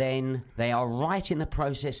 and then they are right in the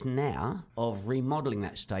process now of remodelling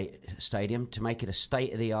that stadium to make it a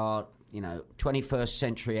state-of-the-art, 21st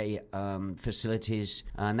century facilities,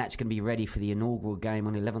 and that's going to be ready for the inaugural game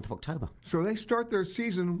on the 11th of October. So they start their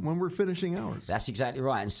season when we're finishing ours. That's exactly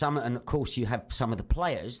right. And of course, you have some of the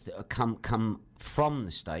players that come from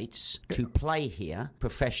the States to play here,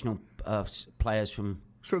 professional players from...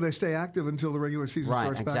 So they stay active until the regular season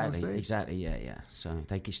starts back on stage? Exactly, yeah. So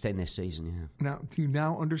they extend their season, yeah. Now, do you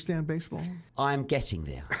now understand baseball? I'm getting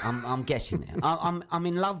there. I'm getting there. I'm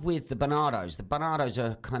in love with the Barnados. The Barnados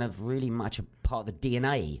are kind of really much a part of the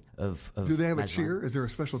DNA of Do they have Mazatlan. a cheer? Is there a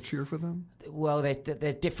special cheer for them? Well,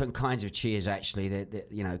 there's different kinds of cheers, actually.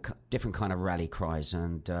 They're different kind of rally cries,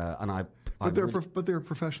 and I... But they're a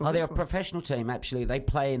professional. Oh, they're a professional team. Absolutely, they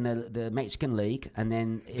play in the Mexican League, and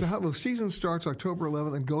then so how the season starts October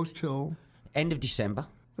 11th and goes till end of December.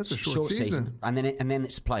 That's a short season. and then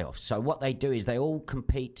it's playoffs. So what they do is they all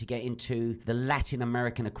compete to get into the Latin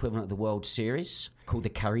American equivalent of the World Series called the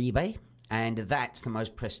Caribe, and that's the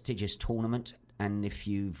most prestigious tournament. And if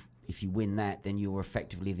if you win that, then you're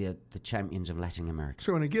effectively the champions of Latin America.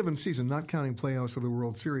 So in a given season, not counting playoffs of the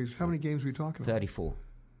World Series, how many games are we talking about? 34.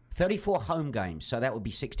 34 home games, so that would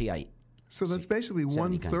be 68. So that's basically about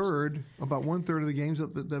one third of the games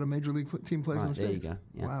that a major league team plays in the States. There you go.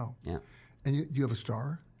 Yeah. Wow. Yeah. And do you have a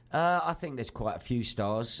star? I think there's quite a few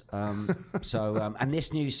stars. And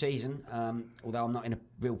this new season, although I'm not in a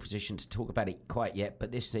real position to talk about it quite yet,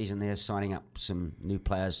 but this season they're signing up some new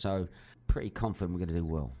players, so pretty confident we're going to do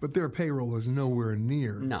well. But their payroll is nowhere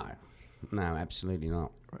near. No, absolutely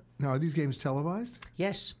not. Right. Now, are these games televised?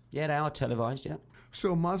 Yes. Yeah, they are televised, yeah.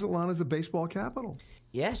 So Mazatlan is a baseball capital.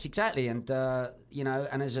 Yes, exactly, and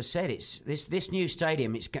and as I said, it's this new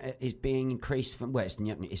stadium is being increased from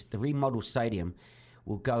it's the remodeled stadium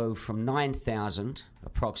will go from 9,000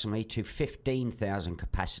 approximately to 15,000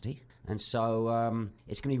 capacity, and so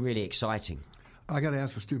it's going to be really exciting. I got to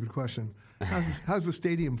ask a stupid question: how's the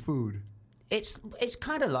stadium food? It's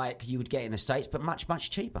kind of like you would get in the States, but much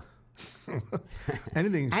cheaper.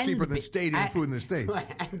 Anything's cheaper than stadium food in the States.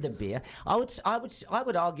 And the beer. I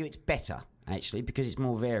would argue it's better actually because it's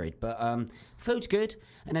more varied. But food's good,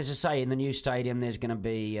 and as I say, in the new stadium, there's going to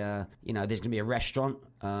be there's going to be a restaurant.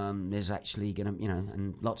 There's actually going to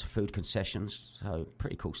and lots of food concessions. So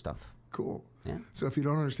pretty cool stuff. Cool. Yeah. So if you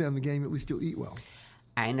don't understand the game, at least you'll eat well.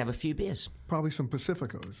 And have a few beers. Probably some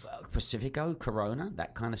Pacificos. Pacifico, Corona,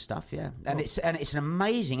 that kind of stuff, yeah. And it's an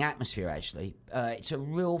amazing atmosphere, actually. It's a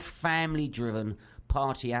real family-driven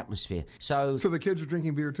party atmosphere. So the kids are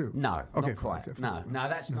drinking beer too? No, okay, not quite. Okay, no,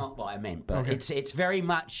 that's not what I meant. But okay. It's very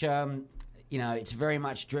much... it's very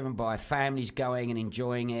much driven by families going and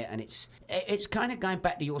enjoying it, and it's kind of going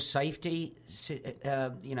back to your safety.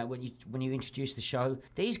 When you introduce the show,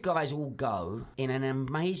 these guys all go in an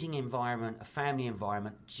amazing environment, a family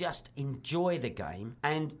environment, just enjoy the game,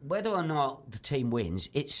 and whether or not the team wins,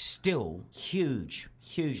 it's still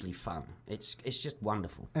hugely fun. It's just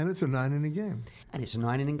wonderful. And it's a 9-inning game. And it's a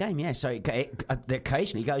 9-inning game, yeah. So it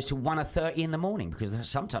occasionally goes to 1:30 in the morning because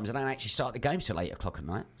sometimes they don't actually start the games till 8 o'clock at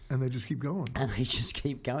night. And they just keep going.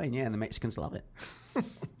 Yeah, and the Mexicans love it.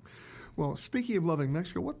 Well, speaking of loving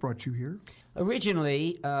Mexico, what brought you here?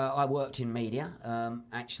 Originally, I worked in media.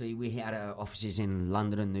 Actually, we had our offices in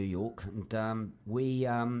London and New York, and I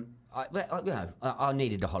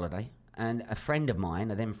needed a holiday. And a friend of mine,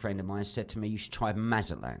 said to me, "You should try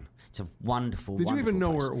Mazatlan. It's a wonderful." Did you even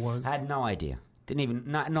know place. where it was? I had no idea.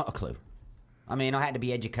 Not a clue. I mean, I had to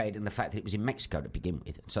be educated in the fact that it was in Mexico to begin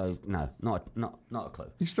with. So no, not a clue.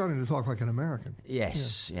 You're starting to talk like an American.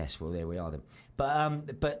 Yes. Well, there we are then.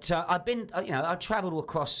 But I've been, I've travelled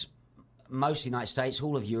across most of the United States,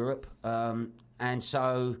 all of Europe, and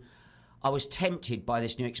so I was tempted by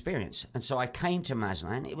this new experience, and so I came to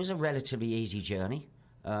Mazatlan. It was a relatively easy journey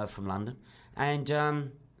from London, and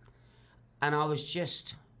I was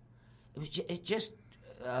just, I just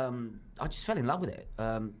fell in love with it.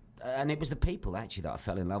 And it was the people, actually, that I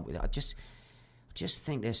fell in love with. I just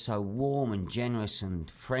think they're so warm and generous and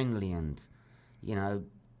friendly and,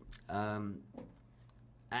 and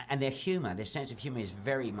their humour, their sense of humour is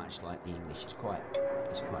very much like the English. It's quite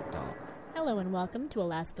dark. Hello and welcome to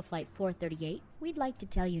Alaska Flight 438. We'd like to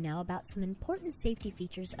tell you now about some important safety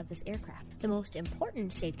features of this aircraft. The most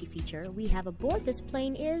important safety feature we have aboard this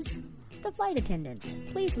plane is the flight attendants.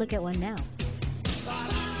 Please look at one now.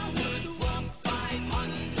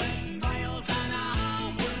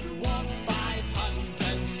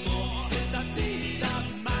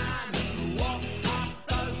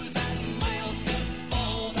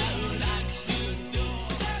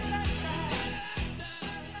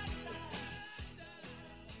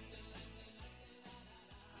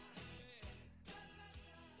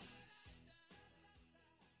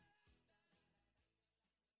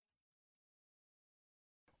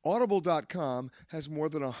 Audible.com has more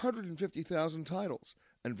than 150,000 titles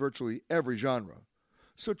and virtually every genre.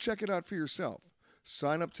 So check it out for yourself.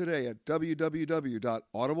 Sign up today at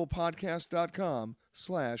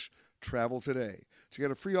www.audiblepodcast.com/travel today to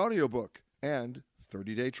get a free audiobook and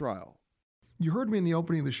 30-day trial. You heard me in the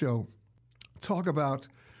opening of the show talk about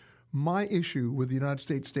my issue with the United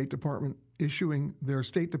States State Department issuing their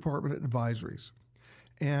State Department advisories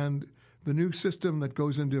and the new system that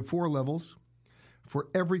goes into 4 levels for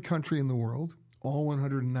every country in the world, all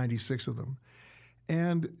 196 of them,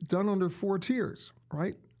 and done under 4 tiers,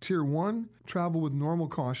 right? Tier 1, travel with normal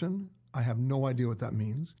caution. I have no idea what that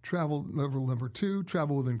means. Travel level number 2,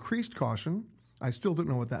 travel with increased caution. I still don't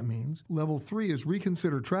know what that means. Level 3 is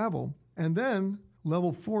reconsider travel. And then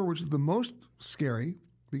level 4, which is the most scary,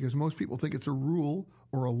 because most people think it's a rule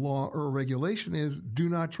or a law or a regulation, is do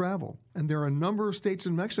not travel. And there are a number of states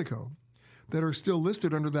in Mexico that are still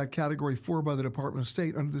listed under that Category 4 by the Department of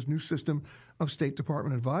State under this new system of State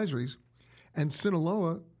Department advisories. And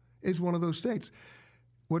Sinaloa is one of those states.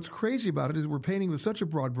 What's crazy about it is we're painting with such a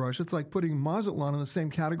broad brush, it's like putting Mazatlan in the same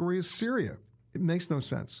category as Syria. It makes no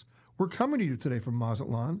sense. We're coming to you today from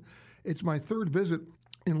Mazatlan. It's my third visit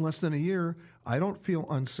in less than a year. I don't feel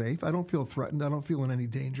unsafe. I don't feel threatened. I don't feel in any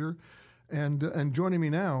danger. And joining me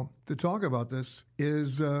now to talk about this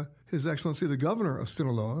is His Excellency the Governor of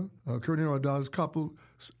Sinaloa, Cornelio Ordaz Capul.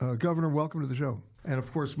 Governor, welcome to the show. And of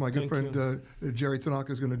course, my good friend Jerry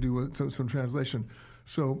Tanaka is going to do some translation.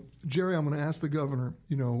 So, Jerry, I'm going to ask the governor,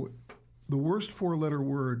 the worst four-letter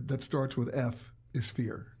word that starts with F is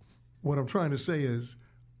fear. What I'm trying to say is,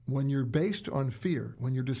 when you're based on fear,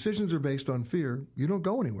 when your decisions are based on fear, you don't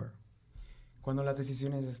go anywhere. Cuando las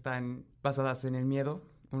decisiones están basadas en el miedo,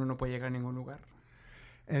 uno no puede llegar a ningún lugar.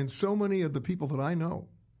 And so many of the people that I know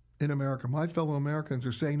in America, my fellow Americans,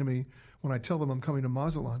 are saying to me when I tell them I'm coming to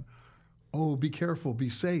Mazatlan, oh, be careful, be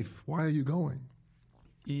safe. Why are you going?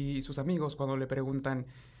 Y sus amigos, cuando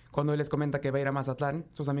él les comenta que va a ir a Mazatlán,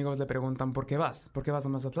 sus amigos le preguntan, ¿por qué vas? ¿Por qué vas a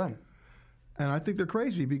Mazatlán? And I think they're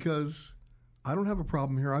crazy because I don't have a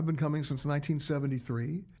problem here. I've been coming since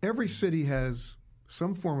 1973. Every city has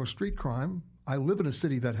some form of street crime. I live in a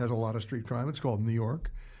city that has a lot of street crime. It's called New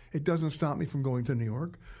York. It doesn't stop me from going to New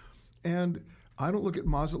York. And I don't look at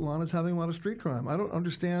Mazatlan as having a lot of street crime. I don't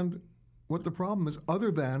understand what the problem is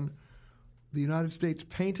other than the United States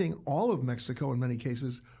painting all of Mexico in many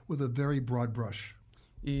cases with a very broad brush.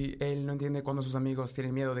 Y él no entiende cuando sus amigos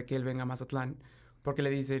tienen miedo de que él venga a Mazatlán porque le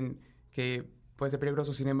dicen que puede ser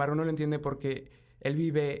peligroso. Sin embargo, no lo entiende porque él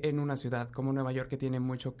vive en una ciudad como Nueva York que tiene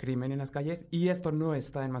mucho crimen en las calles y esto no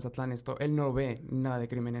está en Mazatlán. Él no ve nada de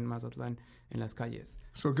crimen en Mazatlán en las calles.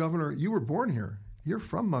 So, Governor, you were born here. You're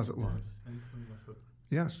from Mazatlan. Yes, I'm from Mazatlan.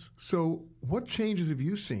 Yes. So, what changes have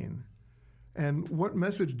you seen? And what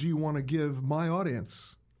message do you want to give my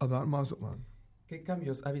audience about Mazatlan? ¿Qué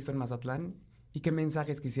cambios ha visto en Mazatlán y qué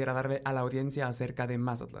mensajes quisiera darle a la audiencia acerca de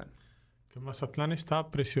Mazatlán? Que Mazatlán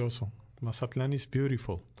está precioso. Mazatlán is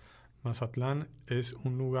beautiful. Mazatlán es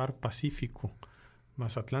un lugar pacífico.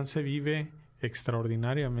 Mazatlán se vive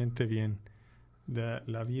extraordinariamente bien.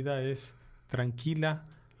 La vida es tranquila.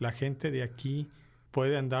 La gente de aquí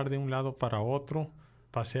puede andar de un lado para otro,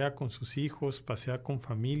 pasea con sus hijos, pasea con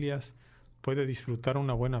familias, puede disfrutar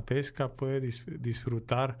una buena pesca, puede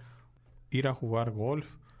disfrutar ir a jugar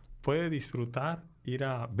golf, puede disfrutar ir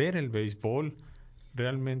a ver el béisbol.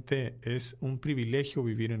 Realmente es un privilegio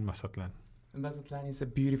vivir en Mazatlán. Mazatlán is a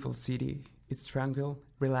beautiful city. It's tranquil,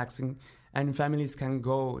 relaxing, and families can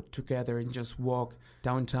go together and just walk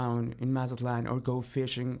downtown in Mazatlán or go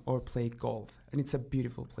fishing or play golf. And it's a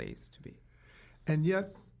beautiful place to be. And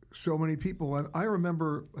yet, so many people, I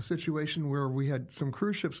remember a situation where we had some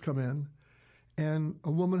cruise ships come in and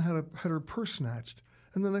a woman had her purse snatched.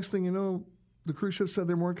 And the next thing you know, the cruise ship said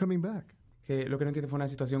they weren't coming back. Que lo que no entiendo fue una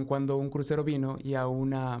situación cuando un crucero vino y a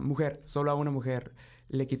una mujer, solo a una mujer,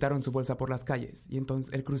 le quitaron su bolsa por las calles y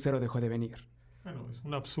entonces el crucero dejó de venir. Bueno, es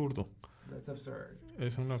un absurdo. That's absurd.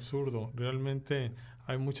 Es un absurdo. Realmente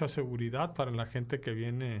hay mucha seguridad para la gente que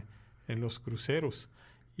viene en los cruceros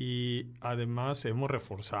y además hemos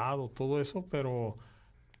reforzado todo eso, pero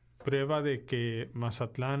prueba de que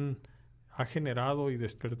Mazatlán ha generado y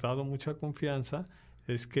despertado mucha confianza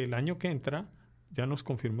es que el año que entra ya nos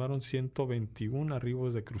confirmaron 121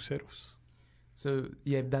 arribos de cruceros. So,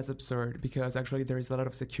 yeah, that's absurd because actually there is a lot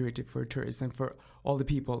of security for tourists and for all the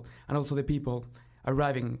people and also the people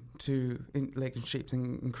arriving in ships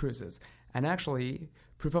and cruises. And actually,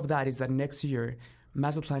 proof of that is that next year,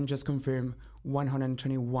 Mazatlan just confirmed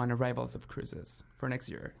 121 arrivals of cruises for next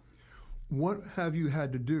year. What have you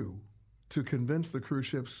had to do to convince the cruise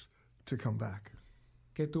ships to come back?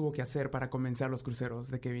 ¿Qué tuvo que hacer para convencer a los cruceros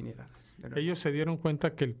de que vinieran? Ellos se dieron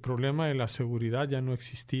cuenta que el problema de la seguridad ya no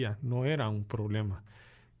existía, no era un problema,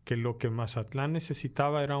 que lo que Mazatlán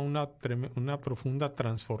necesitaba era una profunda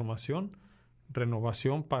transformación,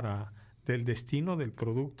 renovación del destino del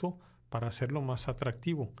producto para hacerlo más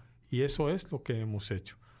atractivo. Y eso es lo que hemos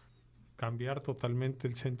hecho. Cambiar totalmente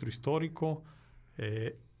el centro histórico,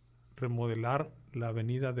 remodelar la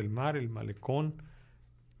Avenida del Mar, el Malecón,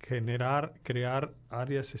 crear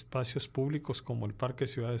áreas, espacios públicos como el Parque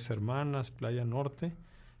Ciudades Hermanas, Playa Norte,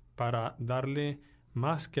 para darle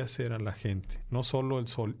más que hacer a la gente, no solo el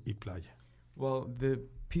sol y playa. Well, the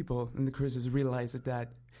people in the cruises realized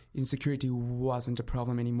that insecurity wasn't a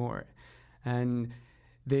problem anymore. And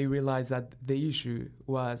they realized that the issue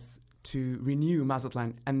was to renew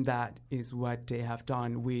Mazatlan, and that is what they have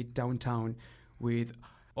done with downtown, with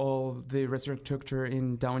all the infrastructure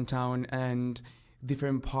in downtown and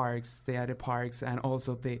different parks, theater parks, and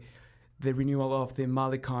also the renewal of the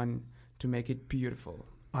Malecon to make it beautiful.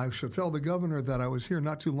 I shall tell the governor that I was here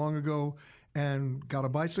not too long ago and got a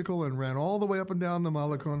bicycle and ran all the way up and down the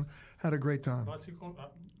Malecon. Had a great time.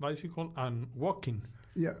 Bicycle and walking.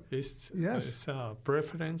 Yeah. It's yes.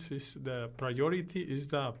 Preference is the priority is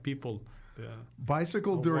the people.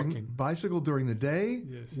 Bicycle during the day,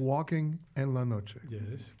 yes. Walking en la noche.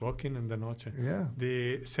 Yes, walking in the noche. Yeah.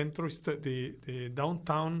 The centro, the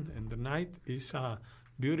downtown and the night is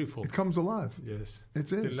beautiful. It comes alive. Yes.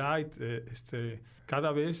 It is. The light,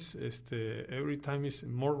 cada vez, every time is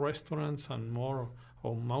more restaurants and more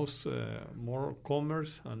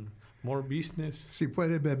commerce and more business. Si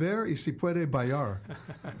puede beber y si puede bailar.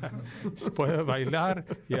 Se puede bailar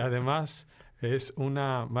y además es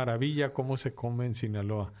una maravilla cómo se come en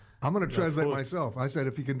Sinaloa. I'm going to translate myself. I said,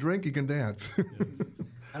 if you can drink, you can dance. Yes.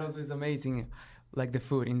 And also, it's amazing, like the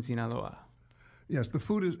food in Sinaloa. Yes, the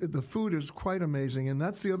food is quite amazing, and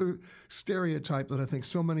that's the other stereotype that I think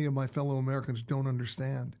so many of my fellow Americans don't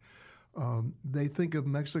understand. They think of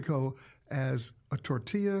Mexico as a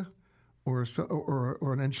tortilla or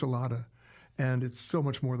an enchilada, and it's so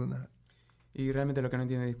much more than that. Y realmente lo que no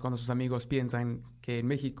entienden es cuando sus amigos piensan que en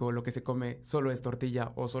México lo que se come solo es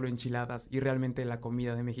tortilla o solo enchiladas, y realmente la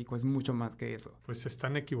comida de México es mucho más que eso. Pues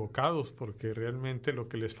están equivocados, porque realmente lo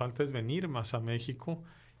que les falta es venir más a México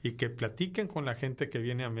y que platiquen con la gente que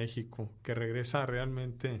viene a México, que regresa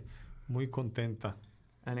realmente muy contenta.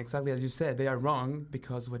 And exactly as you said, they are wrong,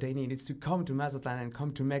 because what they need is to come to Mazatlan and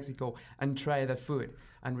come to Mexico and try the food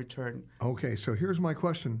and return. Okay, so here's my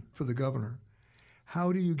question for the governor.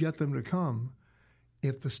 How do you get them to come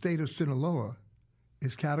if the state of Sinaloa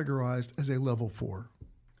is categorized as a level 4?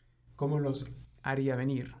 ¿Cómo los haría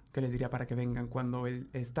venir? ¿Qué les diría para que vengan cuando el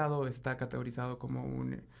estado está categorizado como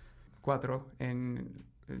un 4 en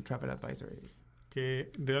el Travel Advisory?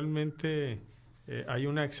 Que realmente hay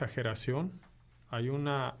una exageración, hay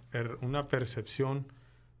una percepción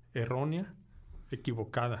errónea,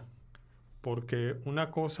 equivocada, porque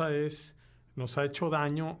una cosa nos ha hecho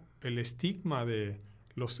daño el estigma de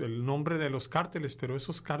el nombre de los cárteles, pero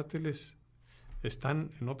esos cárteles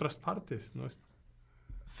están en otras partes, ¿no?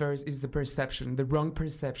 First is the perception, the wrong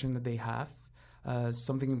perception that they have.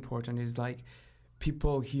 Something important is like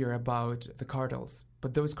people hear about the cartels,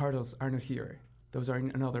 but those cartels are not here. Those are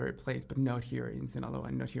in another place, but not here in Sinaloa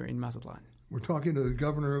and not here in Mazatlan. We're talking to the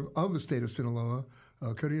governor of the state of Sinaloa,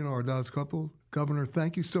 Quirino Ordaz Coppel. Governor,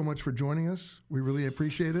 thank you so much for joining us. We really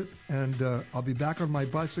appreciate it. And I'll be back on my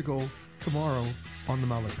bicycle tomorrow on the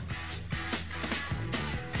Malecon.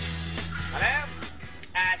 Hello?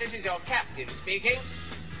 This is your captain speaking.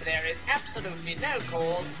 There is absolutely no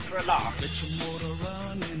cause for alarm. Get your motor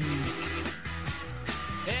running.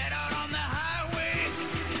 Head out on the highway.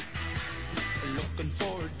 Looking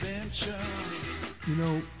for adventure. You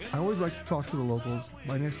know, I always like to talk to the locals.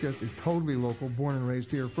 My next guest is totally local, born and raised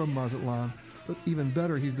here from Mazatlan. But even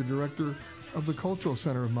better, he's the director of the Cultural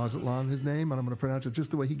Center of Mazatlan. His name, and I'm going to pronounce it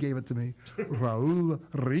just the way he gave it to me, Raul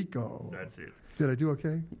Rico. That's it. Did I do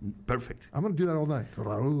okay? Perfect. I'm going to do that all night.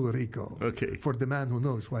 Raul Rico. Okay. For the man who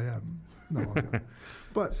knows who I am. No, I'm not.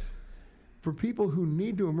 But for people who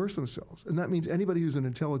need to immerse themselves, and that means anybody who's an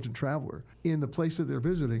intelligent traveler, in the place that they're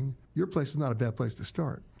visiting, your place is not a bad place to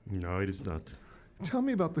start. No, it is not. Tell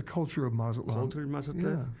me about the culture of Mazatlan. Culture in Mazatlan?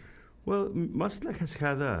 Yeah. Well, Mazatlan has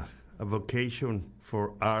had a vocation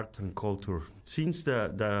for art and culture since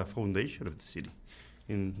the foundation of the city.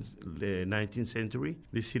 In the 19th century,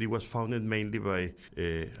 this city was founded mainly by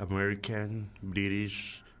American,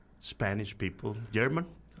 British, Spanish people, German,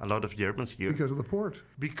 a lot of Germans here. Because of the port.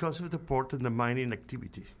 Because of the port and the mining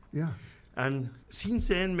activity. Yeah. And since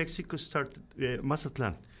then,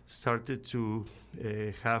 Mazatlan started to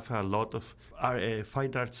have a lot of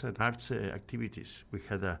fine arts and arts activities. We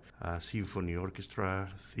had a symphony orchestra,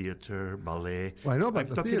 theater, ballet. Well, I know about I'm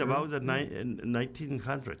the talking theater. about the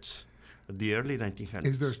 1900s, the early 1900s.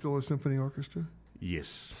 Is there still a symphony orchestra?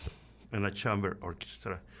 Yes, and a chamber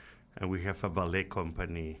orchestra. And we have a ballet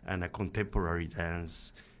company and a contemporary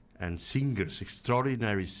dance and singers,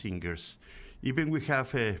 extraordinary singers. Even we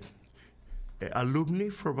have alumni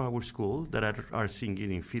from our school that are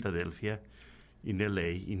singing in Philadelphia, in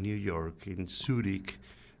LA, in New York, in Zurich,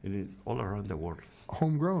 and all around the world.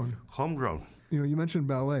 Homegrown. Homegrown. You know, you mentioned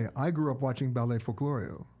ballet. I grew up watching Ballet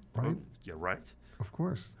Folklorio, right? Oh, you're right. Of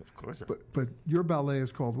course. Of course. But your ballet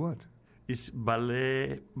is called what? It's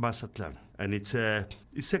Ballet Mazatlan, and it's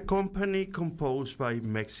a company composed by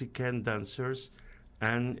Mexican dancers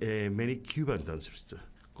and many Cuban dancers too,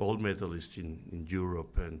 gold medalists in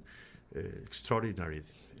Europe and extraordinary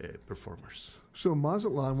performers. So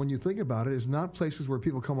Mazatlan, when you think about it, is not places where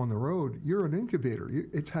people come on the road. You're an incubator.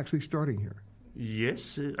 It's actually starting here.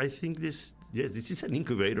 Yes, I think this is an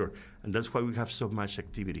incubator, and that's why we have so much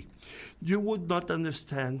activity. You would not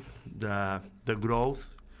understand the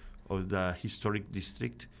growth of the historic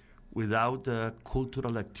district without the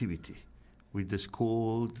cultural activity, with the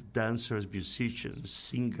school, the dancers, musicians,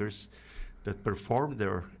 singers that perform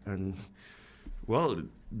there. And, well,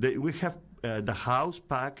 we have the house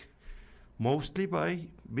packed mostly by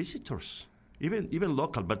visitors, even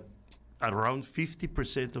local, but around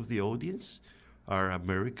 50% of the audience are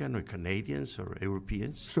American or Canadians or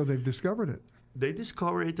Europeans. So they've discovered it. They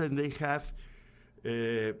discovered it, and they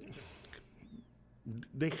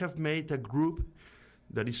have made a group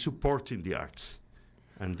that is supporting the arts,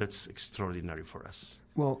 and that's extraordinary for us.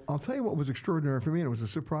 Well, I'll tell you what was extraordinary for me, and it was a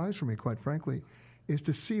surprise for me, quite frankly, is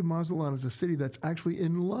to see Mazatlan as a city that's actually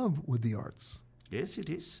in love with the arts. Yes, it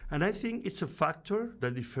is. And I think it's a factor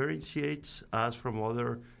that differentiates us from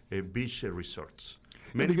other beach resorts.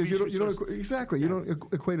 Because you don't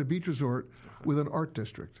equate a beach resort with an art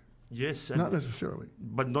district. Yes. Not necessarily.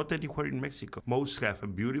 But not anywhere in Mexico. Most have a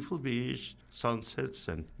beautiful beach, sunsets,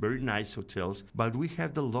 and very nice hotels. But we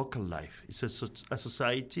have the local life. It's a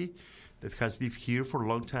society that has lived here for a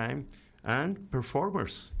long time, and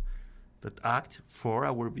performers that act for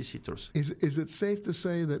our visitors. Is it safe to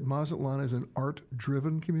say that Mazatlan is an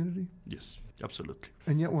art-driven community? Yes, absolutely.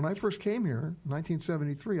 And yet when I first came here,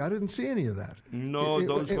 1973, I didn't see any of that. No,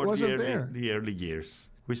 those were the early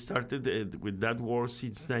years. We started with that work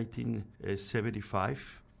since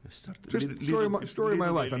 1975. Story of my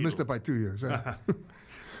life. I missed it by 2 years.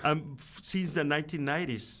 Since the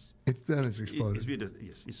 1990s. It's exploded.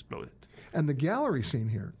 It's exploded. And the gallery scene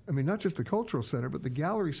here, I mean, not just the cultural center, but the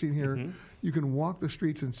gallery scene here, you can walk the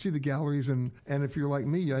streets and see the galleries, and if you're like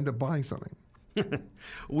me, you end up buying something.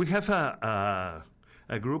 We have a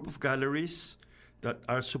group of galleries that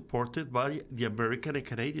are supported by the American and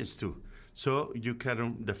Canadians too. So you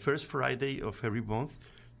can, the first Friday of every month,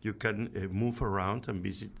 you can move around and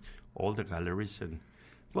visit all the galleries, and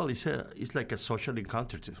well, it's like a social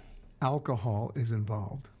encounter too. Alcohol is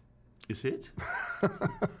involved. Is it?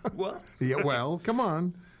 Well, yeah. Well, come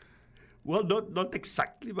on. Well, not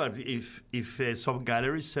exactly, but if some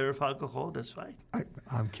galleries serve alcohol, that's fine.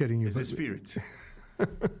 I'm kidding you. It's the spirit.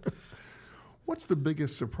 What's the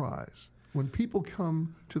biggest surprise when people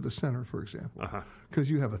come to the center, for example?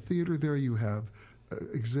 Because you have a theater there, you have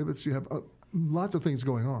exhibits, you have lots of things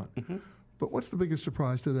going on. But what's the biggest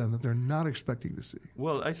surprise to them that they're not expecting to see?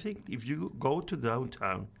 Well, I think if you go to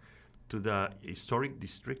downtown, to the historic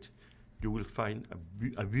district, you will find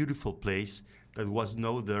a beautiful place that was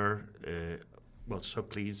not there, so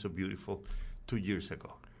clean, so beautiful 2 years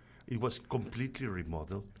ago. It was completely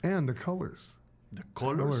remodeled. And the colors. The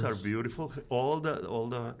colors are beautiful. All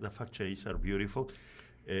the facades are beautiful.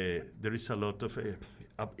 There is a lot of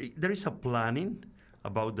there is a planning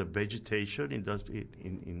about the vegetation in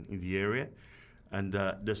the area, and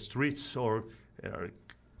the streets are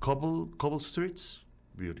cobble streets,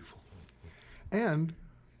 beautiful. And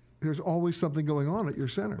there's always something going on at your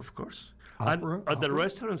center. Of course. Opera, and the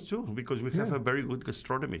restaurants too, because we have a very good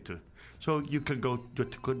gastronomy too. So you can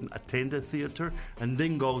attend the theater and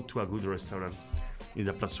then go to a good restaurant in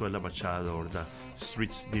the Plazuela Machado or the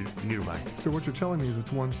streets nearby. So what you're telling me is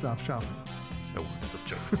it's one-stop shopping. It's a one-stop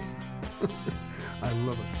shopping. I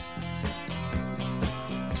love it.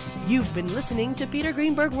 You've been listening to Peter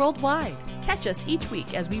Greenberg Worldwide. Catch us each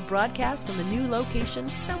week as we broadcast from a new location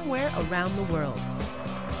somewhere around the world.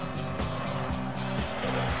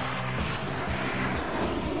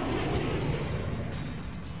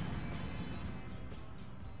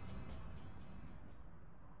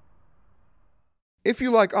 If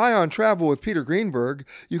you like Ion Travel with Peter Greenberg,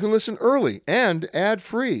 you can listen early and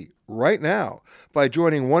ad-free right now by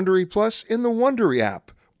joining Wondery Plus in the Wondery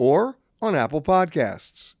app or on Apple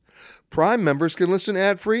Podcasts. Prime members can listen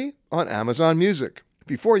ad-free on Amazon Music.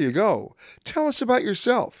 Before you go, tell us about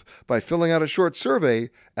yourself by filling out a short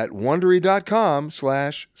survey at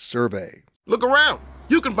Wondery.com/survey. Look around.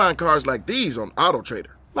 You can find cars like these on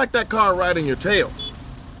AutoTrader, like that car riding your tail.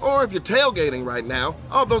 Or if you're tailgating right now,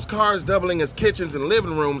 all those cars doubling as kitchens and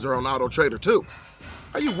living rooms are on AutoTrader too.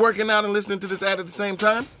 Are you working out and listening to this ad at the same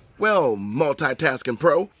time? Well, multitasking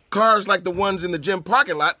pro, cars like the ones in the gym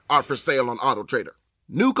parking lot are for sale on AutoTrader.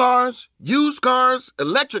 New cars, used cars,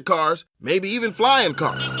 electric cars, maybe even flying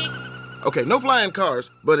cars. Okay, no flying cars,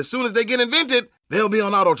 but as soon as they get invented, they'll be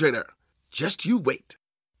on AutoTrader. Just you wait.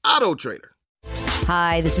 AutoTrader.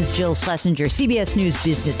 Hi, this is Jill Schlesinger, CBS News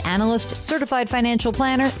business analyst, certified financial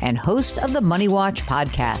planner, and host of the Money Watch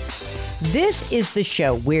podcast. This is the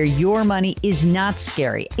show where your money is not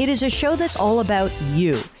scary. It is a show that's all about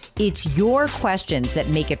you. It's your questions that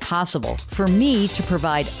make it possible for me to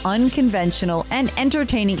provide unconventional and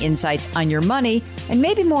entertaining insights on your money, and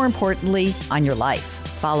maybe more importantly, on your life.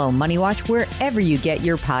 Follow Money Watch wherever you get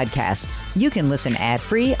your podcasts. You can listen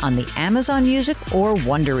ad-free on the Amazon Music or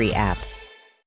Wondery app.